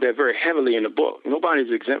talk about that very heavily in the book.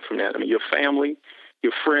 Nobody's exempt from that. I mean, your family,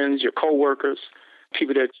 your friends, your coworkers,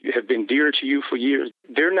 people that have been dear to you for years,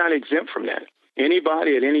 they're not exempt from that.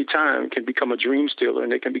 Anybody at any time can become a dream stealer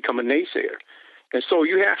and they can become a naysayer. And so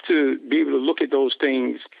you have to be able to look at those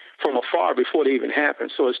things from afar before they even happen.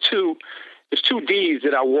 So it's two D's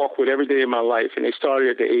that I walk with every day of my life, and they started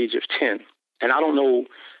at the age of 10. And I don't know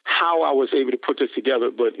how I was able to put this together,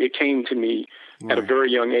 but it came to me at a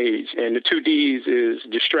very young age. And the two D's is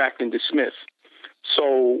distract and dismiss.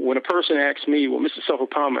 So when a person asks me, well, Mr.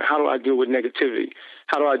 Self-Empowerment, how do I deal with negativity?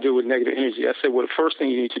 How do I deal with negative energy? I say, well, the first thing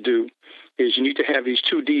you need to do is you need to have these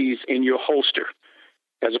two D's in your holster.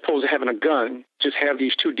 As opposed to having a gun, just have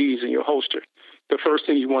these two D's in your holster. The first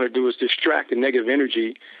thing you want to do is distract the negative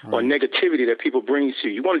energy or negativity that people bring to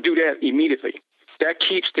you. You want to do that immediately. That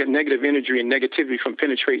keeps that negative energy and negativity from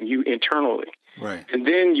penetrating you internally. Right. And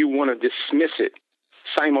then you want to dismiss it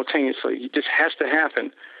simultaneously. It just has to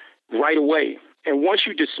happen right away. And once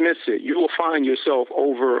you dismiss it, you will find yourself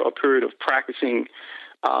over a period of practicing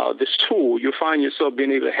this tool, you'll find yourself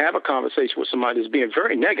being able to have a conversation with somebody that's being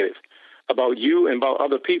very negative about you and about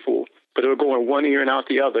other people, but it'll go in one ear and out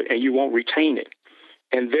the other, and you won't retain it.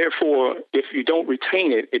 And therefore, if you don't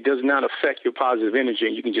retain it, it does not affect your positive energy,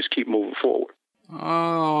 and you can just keep moving forward.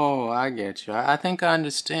 Oh, I get you. I think I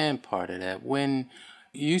understand part of that. When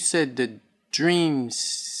you said the dream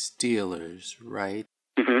stealers, right?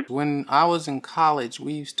 Mm-hmm. When I was in college,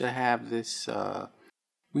 we used to have this,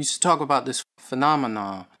 we used to talk about this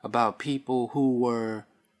phenomenon about people who were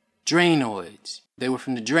drainoids. They were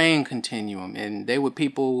from the drain continuum, and they were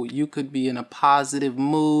people, you could be in a positive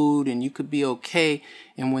mood and you could be okay.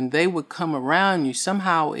 And when they would come around you,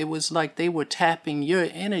 somehow it was like they were tapping your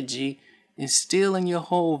energy and stealing your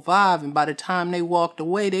whole vibe. And by the time they walked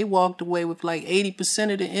away with like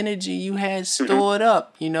 80% of the energy you had stored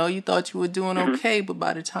up. You know, you thought you were doing okay, but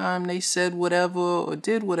by the time they said whatever or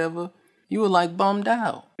did whatever, you were like bummed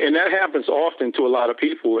out. And that happens often to a lot of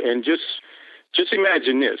people. And just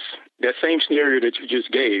imagine this, that same scenario that you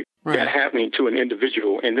just gave, that happening to an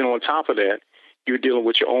individual. And then on top of that, you're dealing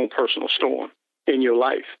with your own personal storm in your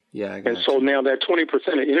life. Yeah, and so now that 20%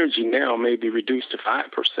 of energy now may be reduced to 5%.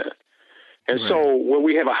 And so when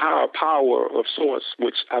we have a higher power of source,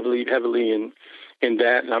 which I believe heavily in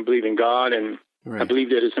that, and I believe in God, and I believe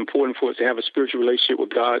that it's important for us to have a spiritual relationship with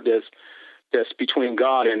God that's between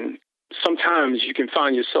God. And sometimes you can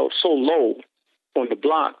find yourself so low on the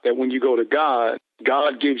block that when you go to God,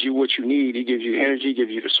 God gives you what you need. He gives you energy,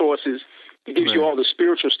 gives you the sources. He gives you all the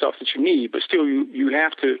spiritual stuff that you need. But still, you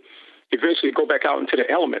have to eventually go back out into the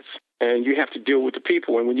elements, and you have to deal with the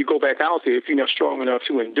people. And when you go back out there, if you're not strong enough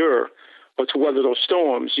to endure or to weather those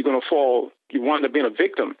storms, you're going to fall. You wind up being a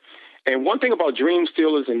victim. And one thing about dream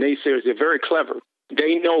stealers and naysayers, they're very clever.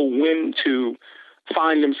 They know when to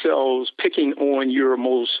find themselves picking on your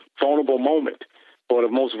most vulnerable moment or the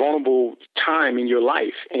most vulnerable time in your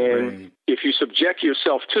life. And if you subject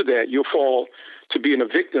yourself to that, you'll fall to being a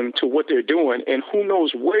victim to what they're doing, and who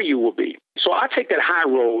knows where you will be. So I take that high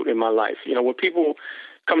road in my life. You know, when people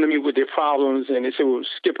come to me with their problems and they say, well,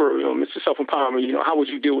 Skipper, you know, Mr. Self-Empowerment, you know, how would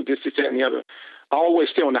you deal with this, that, and the other? I always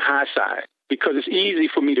stay on the high side because it's easy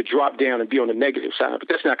for me to drop down and be on the negative side, but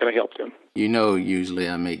that's not going to help them. You know, usually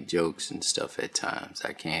I make jokes and stuff at times.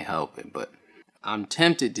 I can't help it, but I'm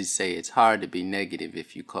tempted to say it's hard to be negative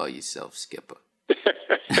if you call yourself Skipper.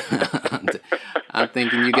 I'm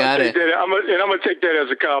thinking you gotta. I'm gonna take that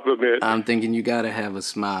as a compliment. I'm thinking you gotta have a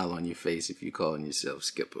smile on your face if you're calling yourself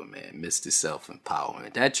Skipper, man. Mr.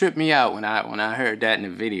 Self-Empowerment. That tripped me out when I heard that in the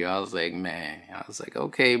video. I was like, man. I was like,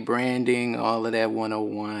 okay, branding, all of that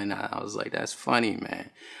 101. I was like, that's funny, man.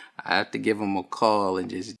 I have to give him a call and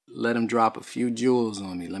just let him drop a few jewels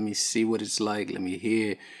on me. Let me see what it's like. Let me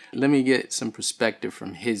hear. Let me get some perspective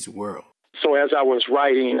from his world. So as I was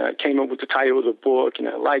writing, I came up with the title of the book, and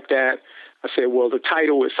I liked that. I said, well, the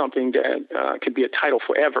title is something that can be a title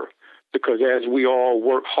forever, because as we all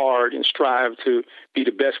work hard and strive to be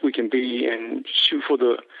the best we can be and shoot for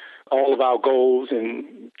the all of our goals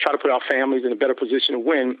and try to put our families in a better position to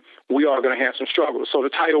win, we are going to have some struggles. So the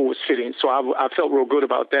title was fitting. So I felt real good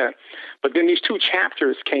about that. But then these two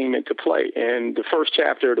chapters came into play. And the first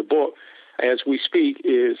chapter of the book, as we speak,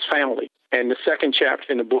 is family. And the second chapter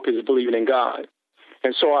in the book is believing in God.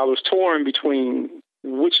 And so I was torn between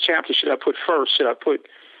which chapter should I put first. Should I put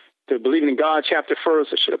the believing in God chapter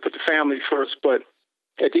first, or should I put the family first? But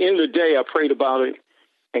at the end of the day, I prayed about it,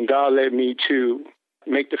 and God led me to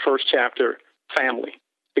make the first chapter family,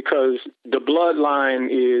 because the bloodline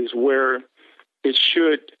is where it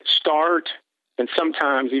should start. And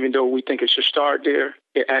sometimes, even though we think it should start there,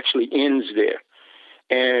 it actually ends there.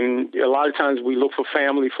 And a lot of times we look for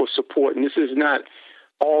family for support. And this is not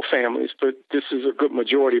all families, but this is a good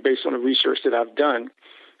majority based on the research that I've done.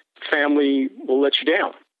 Family will let you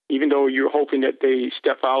down. Even though you're hoping that they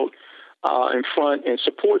step out in front and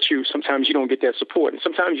support you, sometimes you don't get that support. And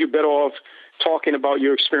sometimes you're better off talking about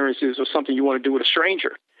your experiences or something you want to do with a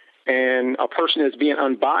stranger. And a person that's being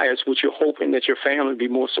unbiased, which you're hoping that your family will be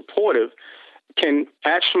more supportive, can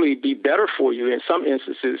actually be better for you in some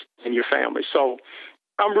instances than your family. So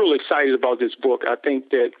I'm really excited about this book. I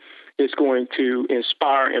think that it's going to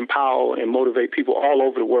inspire, empower, and motivate people all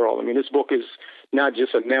over the world. I mean, this book is not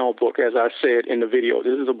just a now book, as I said in the video.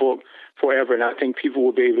 This is a book forever, and I think people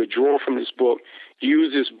will be able to draw from this book,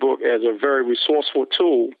 use this book as a very resourceful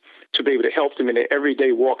tool to be able to help them in their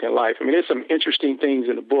everyday walk in life. I mean, there's some interesting things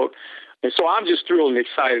in the book. And so I'm just thrilled and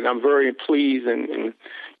excited. I'm very pleased and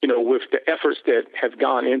with the efforts that have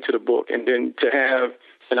gone into the book. And then to have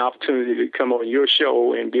an opportunity to come on your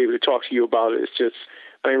show and be able to talk to you about it, it's just,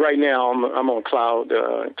 I mean, right now I'm on cloud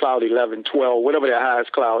 11, 12, whatever the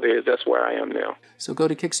highest cloud is, that's where I am now. So go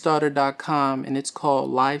to Kickstarter.com, and it's called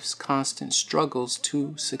Life's Constant Struggles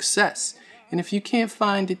to Success. And if you can't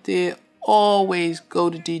find it there, always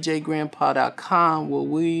go to DJGrandpa.com, where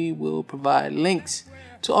we will provide links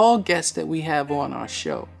to all guests that we have on our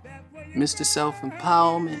show. Mr.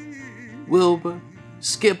 Self-Empowerment, Wilbur,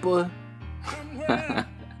 Skipper.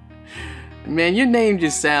 Man, your name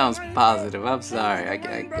just sounds positive. I'm sorry. I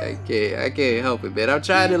can't help it, man. I'm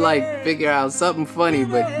trying to figure out something funny,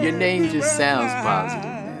 but your name just sounds positive,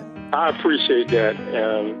 man. I appreciate that.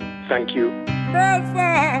 Thank you. Birds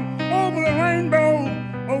fly over the rainbow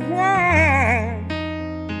of wine.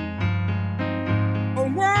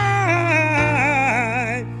 Of wine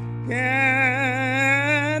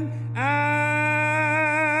can I?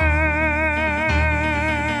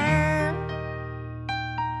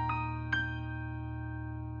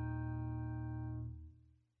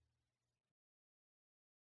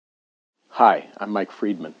 Hi, I'm Mike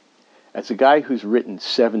Friedman. As a guy who's written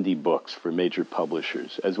 70 books for major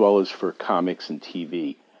publishers, as well as for comics and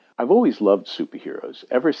TV, I've always loved superheroes,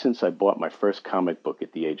 ever since I bought my first comic book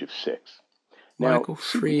at the age of 6. Now, Michael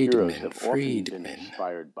Friedman.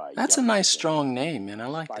 That's a nice, strong name, man. I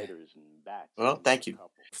like that. Well, thank you.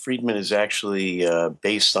 Friedman is actually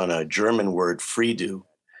based on a German word, Friedu,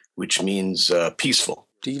 which means peaceful.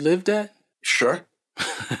 Do you live that? Sure.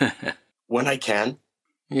 When I can.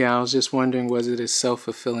 Yeah, I was just wondering, was it a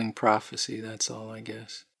self-fulfilling prophecy? That's all, I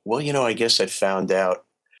guess. Well, I guess I found out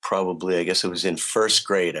I guess it was in first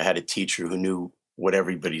grade. I had a teacher who knew what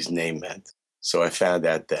everybody's name meant. So I found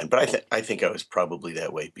out then. But I think I was probably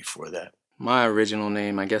that way before that. My original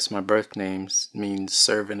name, I guess my birth name, means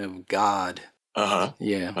servant of God. Uh-huh.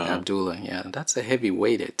 Yeah, Abdullah. Yeah, that's a heavy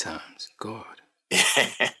weight at times. God.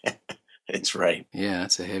 It's right. Yeah,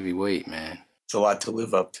 that's a heavy weight, man. It's a lot to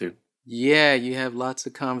live up to. Yeah, you have lots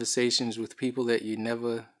of conversations with people that you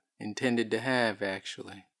never intended to have,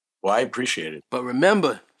 actually. Well, I appreciate it. But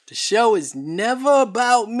remember, the show is never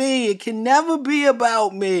about me. It can never be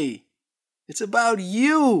about me. It's about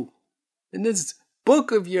you. And this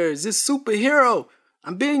book of yours, this superhero.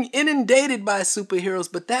 I'm being inundated by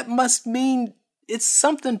superheroes, but that must mean it's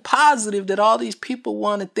something positive that all these people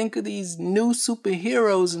want to think of these new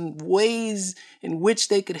superheroes and ways in which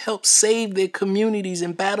they could help save their communities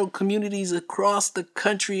and battle communities across the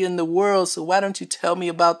country and the world. So why don't you tell me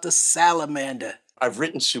about the Salamander? I've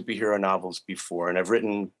written superhero novels before, and I've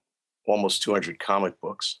written almost 200 comic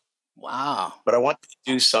books. Wow. But I wanted to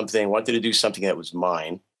do something that was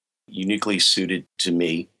mine, uniquely suited to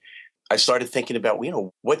me. I started thinking about,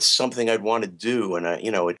 what's something I'd want to do? And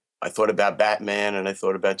I thought about Batman and I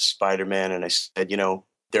thought about Spider-Man, and I said,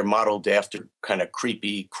 they're modeled after kind of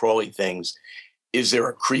creepy, crawly things. Is there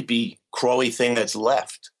a creepy, crawly thing that's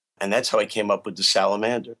left? And that's how I came up with the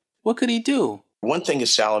Salamander. What could he do? One thing a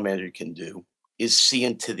salamander can do is see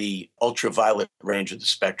into the ultraviolet range of the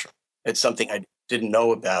spectrum. It's something I didn't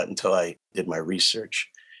know about until I did my research.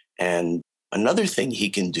 And another thing he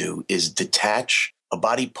can do is detach a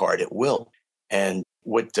body part at will. And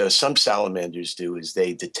what some salamanders do is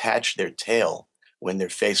they detach their tail when they're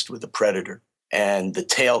faced with a predator, and the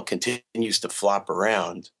tail continues to flop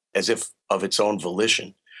around as if of its own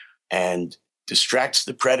volition and distracts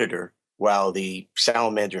the predator while the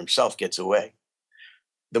salamander himself gets away.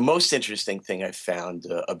 The most interesting thing I found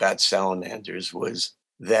about salamanders was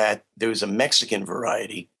that there was a Mexican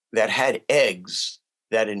variety that had eggs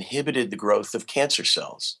that inhibited the growth of cancer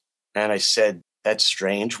cells. And I said, that's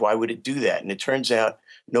strange. Why would it do that? And it turns out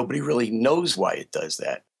nobody really knows why it does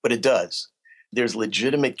that, but it does. There's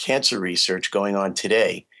legitimate cancer research going on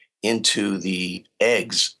today into the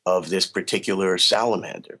eggs of this particular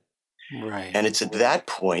salamander. Right. And it's at that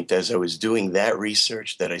point, as I was doing that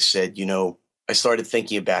research, that I said, I started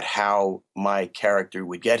thinking about how my character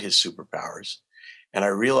would get his superpowers. And I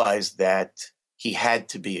realized that he had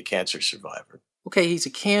to be a cancer survivor. Okay, he's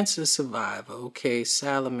a cancer survivor. Okay,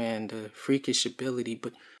 salamander, freakish ability.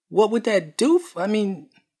 But what would that do?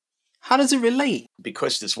 How does it relate?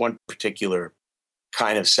 Because this one particular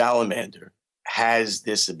kind of salamander has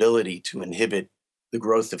this ability to inhibit the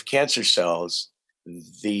growth of cancer cells,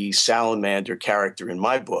 the salamander character in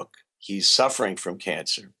my book, he's suffering from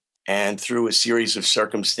cancer. And through a series of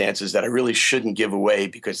circumstances that I really shouldn't give away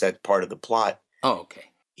because that's part of the plot. Oh, okay.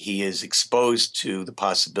 He is exposed to the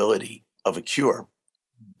possibility of a cure.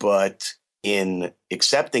 But in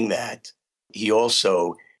accepting that, he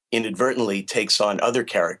also inadvertently takes on other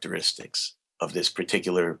characteristics of this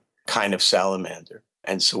particular kind of salamander.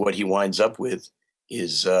 And so what he winds up with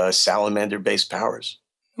is salamander-based powers.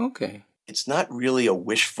 Okay. It's not really a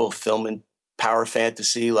wish fulfillment power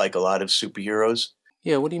fantasy like a lot of superheroes.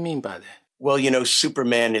 Yeah, what do you mean by that? Well,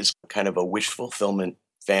 Superman is kind of a wish fulfillment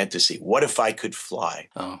fantasy. What if I could fly?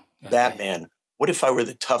 Oh, okay. Batman, what if I were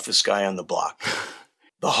the toughest guy on the block?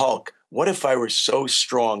 The Hulk, what if I were so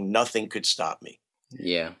strong nothing could stop me?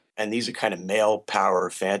 Yeah. And these are kind of male power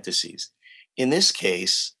fantasies. In this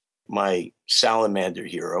case, my salamander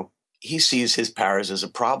hero, he sees his powers as a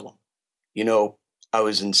problem. I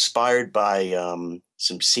was inspired by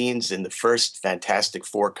some scenes in the first Fantastic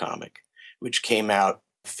Four comic, which came out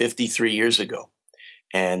 53 years ago.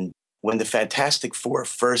 And when the Fantastic Four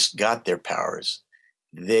first got their powers,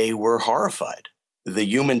 they were horrified. The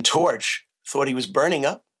Human Torch thought he was burning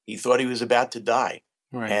up. He thought he was about to die.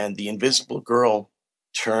 Right. And the Invisible Girl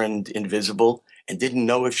turned invisible and didn't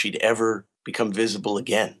know if she'd ever become visible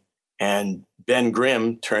again. And Ben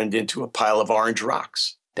Grimm turned into a pile of orange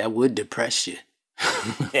rocks. That would depress you.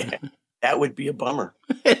 Yeah, that would be a bummer.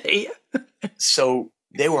 Yeah. So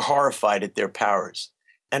they were horrified at their powers.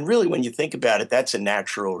 And really, when you think about it, that's a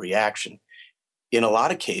natural reaction. In a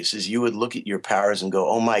lot of cases, you would look at your powers and go,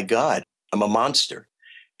 oh my God, I'm a monster.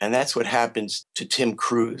 And that's what happens to Tim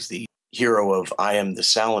Cruise, the hero of I Am the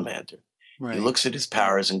Salamander. Right. He looks at his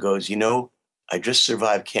powers and goes, I just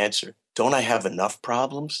survived cancer. Don't I have enough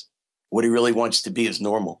problems? What he really wants to be is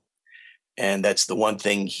normal. And that's the one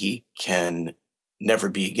thing he can never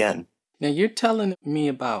be again. Now you're telling me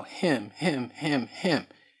about him.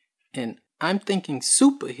 And I'm thinking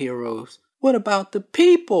superheroes. What about the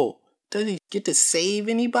people? Does he get to save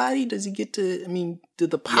anybody? Does he get to, do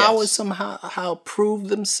the powers somehow prove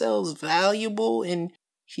themselves valuable? And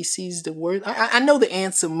he sees the word. I know the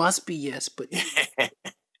answer must be yes, but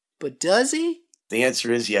does he? The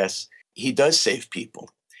answer is yes. He does save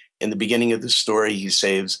people. In the beginning of the story, he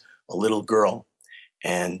saves a little girl.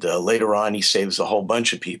 And later on, he saves a whole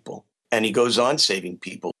bunch of people. And he goes on saving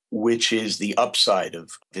people, which is the upside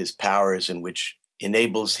of his powers and which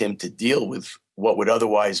enables him to deal with what would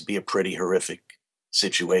otherwise be a pretty horrific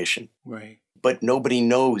situation. Right. But nobody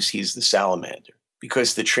knows he's the salamander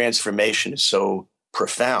because the transformation is so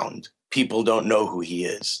profound. People don't know who he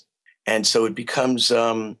is. And so it becomes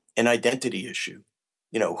an identity issue.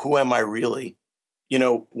 Who am I really?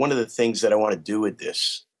 One of the things that I want to do with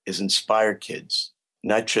this is inspire kids,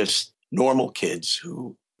 not just normal kids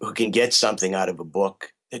who can get something out of a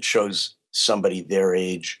book that shows somebody their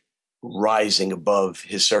age rising above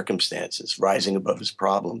his circumstances, rising above his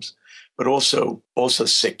problems, but also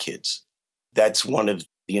sick kids. That's one of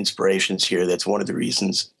the inspirations here. That's one of the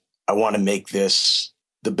reasons I want to make this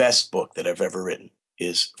the best book that I've ever written,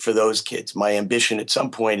 is for those kids. My ambition at some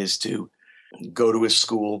point is to go to a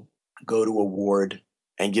school, go to a ward,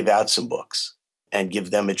 and give out some books and give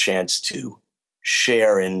them a chance to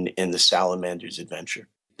share in the salamander's adventure.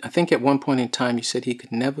 I think at one point in time you said he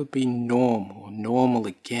could never be normal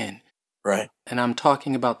again. Right. And I'm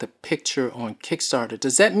talking about the picture on Kickstarter.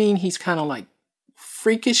 Does that mean he's kind of like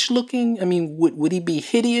freakish looking? Would he be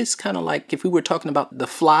hideous? Kind of like if we were talking about The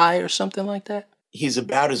Fly or something like that? He's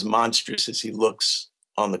about as monstrous as he looks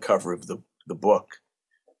on the cover of the book.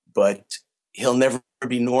 but he'll never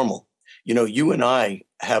be normal. You know, you and I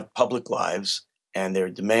have public lives and they're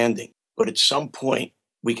demanding, but at some point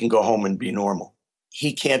we can go home and be normal.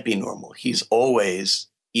 He can't be normal. He's always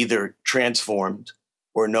either transformed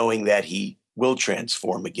or knowing that he will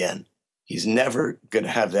transform again. He's never going to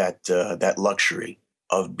have that luxury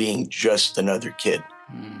of being just another kid.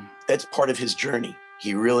 That's part of his journey.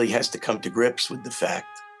 He really has to come to grips with the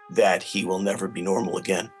fact that he will never be normal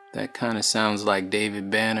again. That kind of sounds like David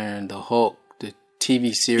Banner and the Hulk, the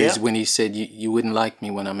TV series, when he said, you wouldn't like me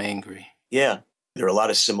when I'm angry. Yeah, there are a lot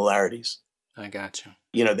of similarities. I got you.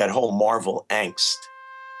 You know, that whole Marvel angst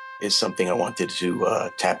is something I wanted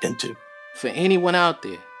to tap into. For anyone out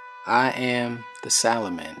there, I am the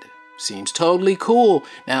Salamander. Seems totally cool.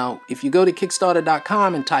 Now, if you go to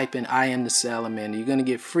Kickstarter.com and type in I am the Salamander, you're going to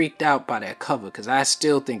get freaked out by that cover because I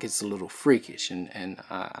still think it's a little freakish. And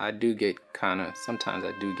I do get sometimes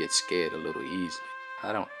I do get scared a little easily.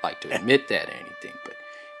 I don't like to admit that or anything, but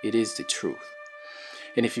it is the truth.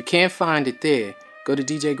 And if you can't find it there, go to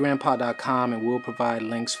DJGrandpa.com and we'll provide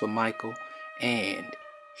links for Michael and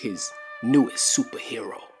his newest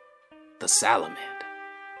superhero, the Salamander.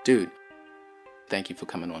 Dude, thank you for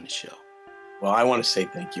coming on the show. Well, I want to say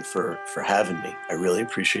thank you for having me. I really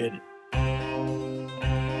appreciate it.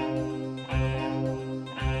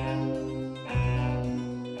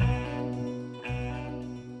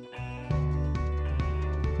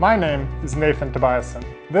 My name is Nathan Tobiasen.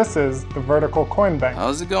 This is the Vertical Coin Bank.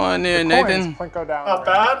 How's it going there, Nathan? Not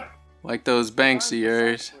bad. Like those banks of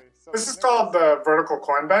yours. This is called the Vertical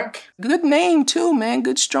Coin Bank. Good name too, man.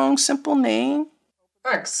 Good, strong, simple name.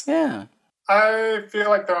 Thanks. Yeah. I feel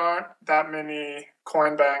like there aren't that many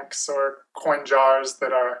coin banks or coin jars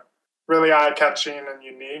that are really eye-catching and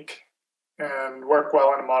unique and work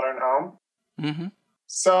well in a modern home. Mm-hmm.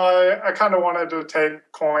 So I kind of wanted to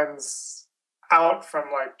take coins out from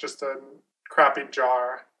like just a crappy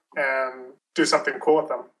jar and do something cool with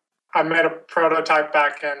them. I made a prototype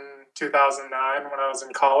back in 2009 when I was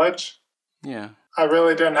in college. Yeah. I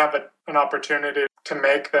really didn't have an opportunity to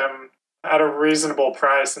make them at a reasonable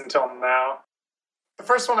price until now. The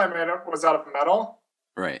first one I made was out of metal.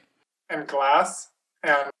 Right. And glass.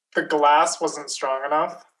 And the glass wasn't strong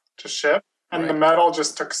enough to ship. And Right. the metal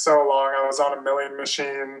just took so long. I was on a milling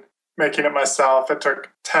machine making it myself. It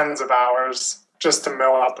took tens of hours just to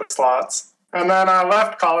mill out the slots. And then I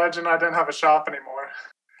left college and I didn't have a shop anymore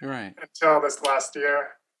Right. until this last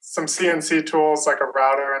year. Some CNC tools like a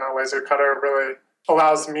router and a laser cutter really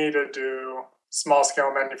allows me to do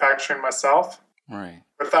small-scale manufacturing myself Right.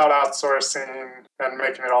 without outsourcing and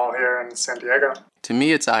making it all here in San Diego. To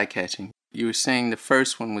me, it's eye-catching. You were saying the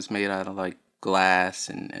first one was made out of like glass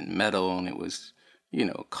and metal, and it was, you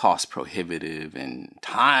know, cost prohibitive and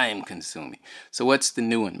time consuming. So what's the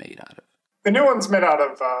new one made out of? The new one's made out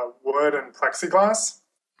of wood and plexiglass.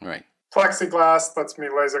 Right. Plexiglass lets me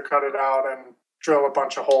laser cut it out and drill a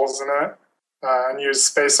bunch of holes in it and use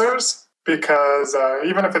spacers because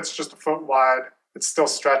even if it's just a foot wide, it still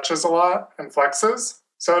stretches a lot and flexes.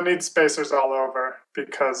 So it needs spacers all over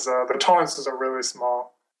because the tolerances are really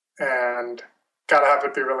small and got to have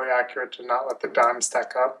it be really accurate to not let the dime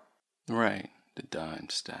stack up. Right. The dime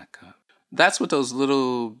stack up. That's what those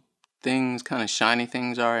little things, kind of shiny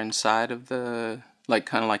things are inside of the, like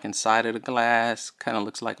kind of like inside of the glass. Kind of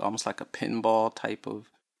looks like almost like a pinball type of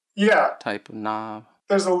knob.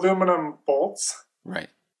 There's aluminum bolts. Right.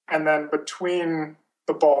 And then between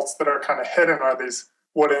the bolts that are kind of hidden are these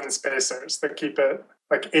wooden spacers that keep it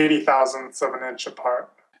like 80 thousandths of an inch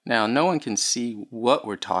apart. Now, no one can see what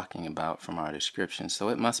we're talking about from our description, so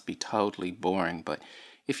it must be totally boring. But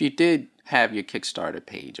if you did have your Kickstarter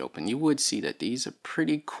page open, you would see that these are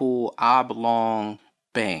pretty cool oblong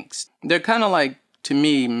banks. They're kind of like, to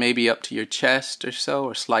me, maybe up to your chest or so,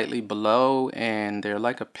 or slightly below, and they're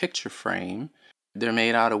like a picture frame. They're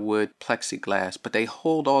made out of wood, plexiglass, but they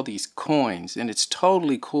hold all these coins, and it's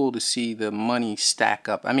totally cool to see the money stack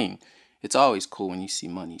up. I mean, it's always cool when you see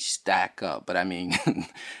money stack up, but I mean,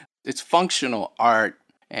 it's functional art,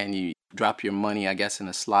 and you drop your money, I guess, in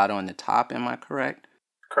a slot on the top. Am I correct?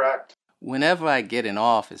 Correct. Whenever I get in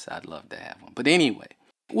office, I'd love to have one. But anyway,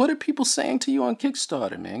 what are people saying to you on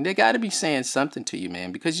Kickstarter, man? They got to be saying something to you,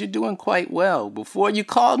 man, because you're doing quite well. Before you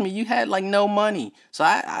called me, you had like no money. So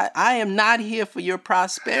I am not here for your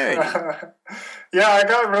prosperity. Yeah, I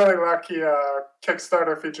got really lucky.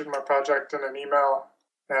 Kickstarter featured my project in an email,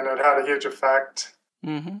 and it had a huge effect.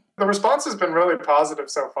 Mm-hmm. The response has been really positive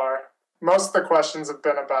so far. Most of the questions have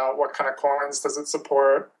been about what kind of coins does it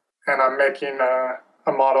support, and I'm making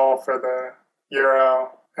a model for the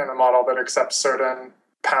euro and a model that accepts certain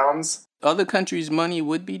pounds. Other countries' money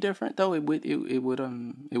would be different, though. It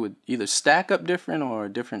would either stack up different or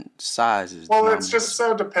different sizes. Well, it's just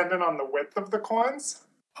so dependent on the width of the coins.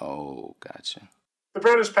 Oh, gotcha. The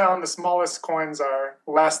British pound, the smallest coins are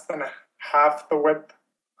less than half the width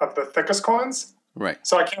of the thickest coins. Right.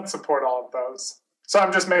 So I can't support all of those. So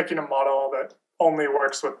I'm just making a model that only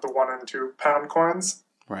works with the 1 and 2 pound coins.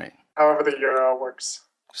 Right. However, the euro works.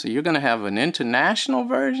 So you're going to have an international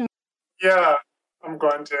version? Yeah, I'm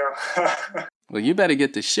going to. Well, you better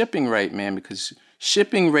get the shipping right, man, because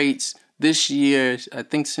shipping rates this year, I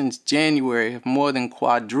think since January, have more than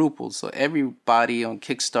quadrupled. So everybody on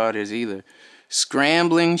Kickstarter is either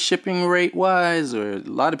scrambling shipping rate-wise, or a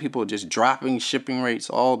lot of people are just dropping shipping rates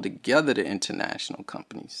altogether to international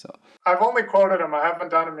companies. So I've only quoted them. I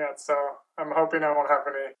haven't done them yet, so I'm hoping I won't have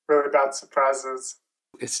any really bad surprises.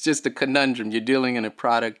 It's just a conundrum. You're dealing in a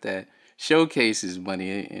product that showcases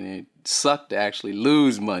money, and it sucked to actually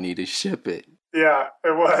lose money to ship it. Yeah,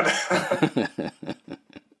 it would.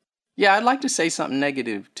 Yeah, I'd like to say something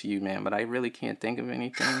negative to you, man, but I really can't think of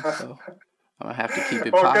anything, so I'm going to have to keep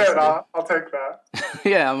it positive. Good. I'll take that.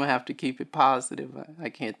 Yeah, I'm going to have to keep it positive. I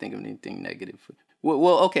can't think of anything negative.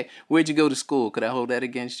 Well, okay. Where'd you go to school? Could I hold that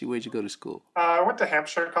against you? Where'd you go to school? I went to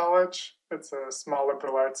Hampshire College. It's a small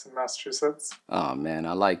liberal arts in Massachusetts. Oh, man,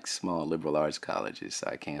 I like small liberal arts colleges, so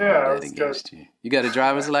I can't hold that against you. You got a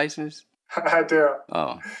driver's license? I do.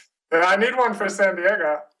 Oh. Yeah, I need one for San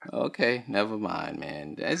Diego. Okay, never mind,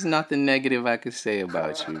 man. There's nothing negative I could say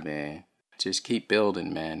about you, man. Just keep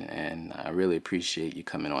building, man, and I really appreciate you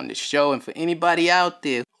coming on this show. And for anybody out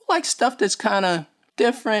there who likes stuff that's kind of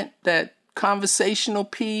different, that conversational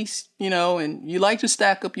piece, you know, and you like to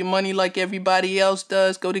stack up your money like everybody else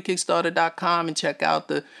does, go to Kickstarter.com and check out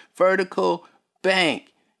the Vertical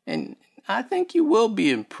Bank. And I think you will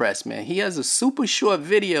be impressed, man. He has a super short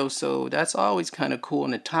video, so that's always kind of cool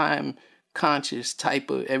in a time-conscious type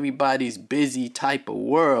of, everybody's busy type of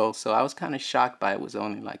world. So I was kind of shocked by it was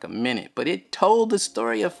only like a minute, but it told the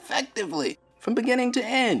story effectively from beginning to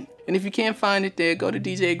end. And if you can't find it there, go to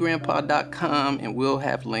djgrandpa.com and we'll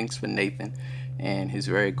have links for Nathan and his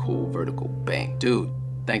very cool Vertical Bank. Dude,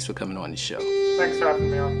 thanks for coming on the show. Thanks for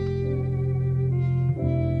having me on.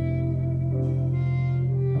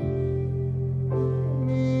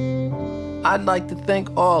 I'd like to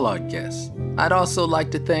thank all our guests. I'd also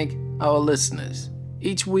like to thank our listeners.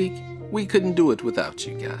 Each week, we couldn't do it without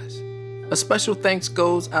you guys. A special thanks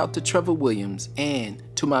goes out to Trevor Williams and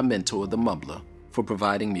to my mentor, The Mumbler, for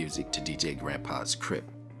providing music to DJ Grandpa's Crib.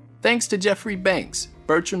 Thanks to Jeffrey Banks,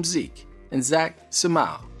 Bertram Zeke, and Zach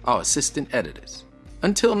Samau, our assistant editors.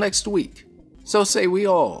 Until next week, so say we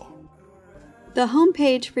all. The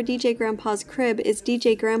homepage for DJ Grandpa's Crib is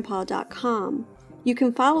djgrandpa.com. You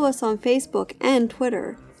can follow us on Facebook and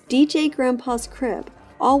Twitter, DJ Grandpa's Crib,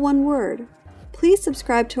 all one word. Please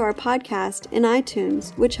subscribe to our podcast in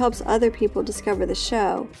iTunes, which helps other people discover the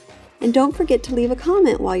show. And don't forget to leave a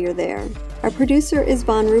comment while you're there. Our producer is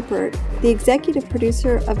Von Rupert. The executive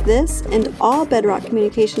producer of this and all Bedrock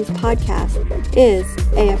Communications podcasts is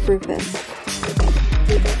A.F.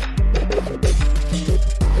 Rufus.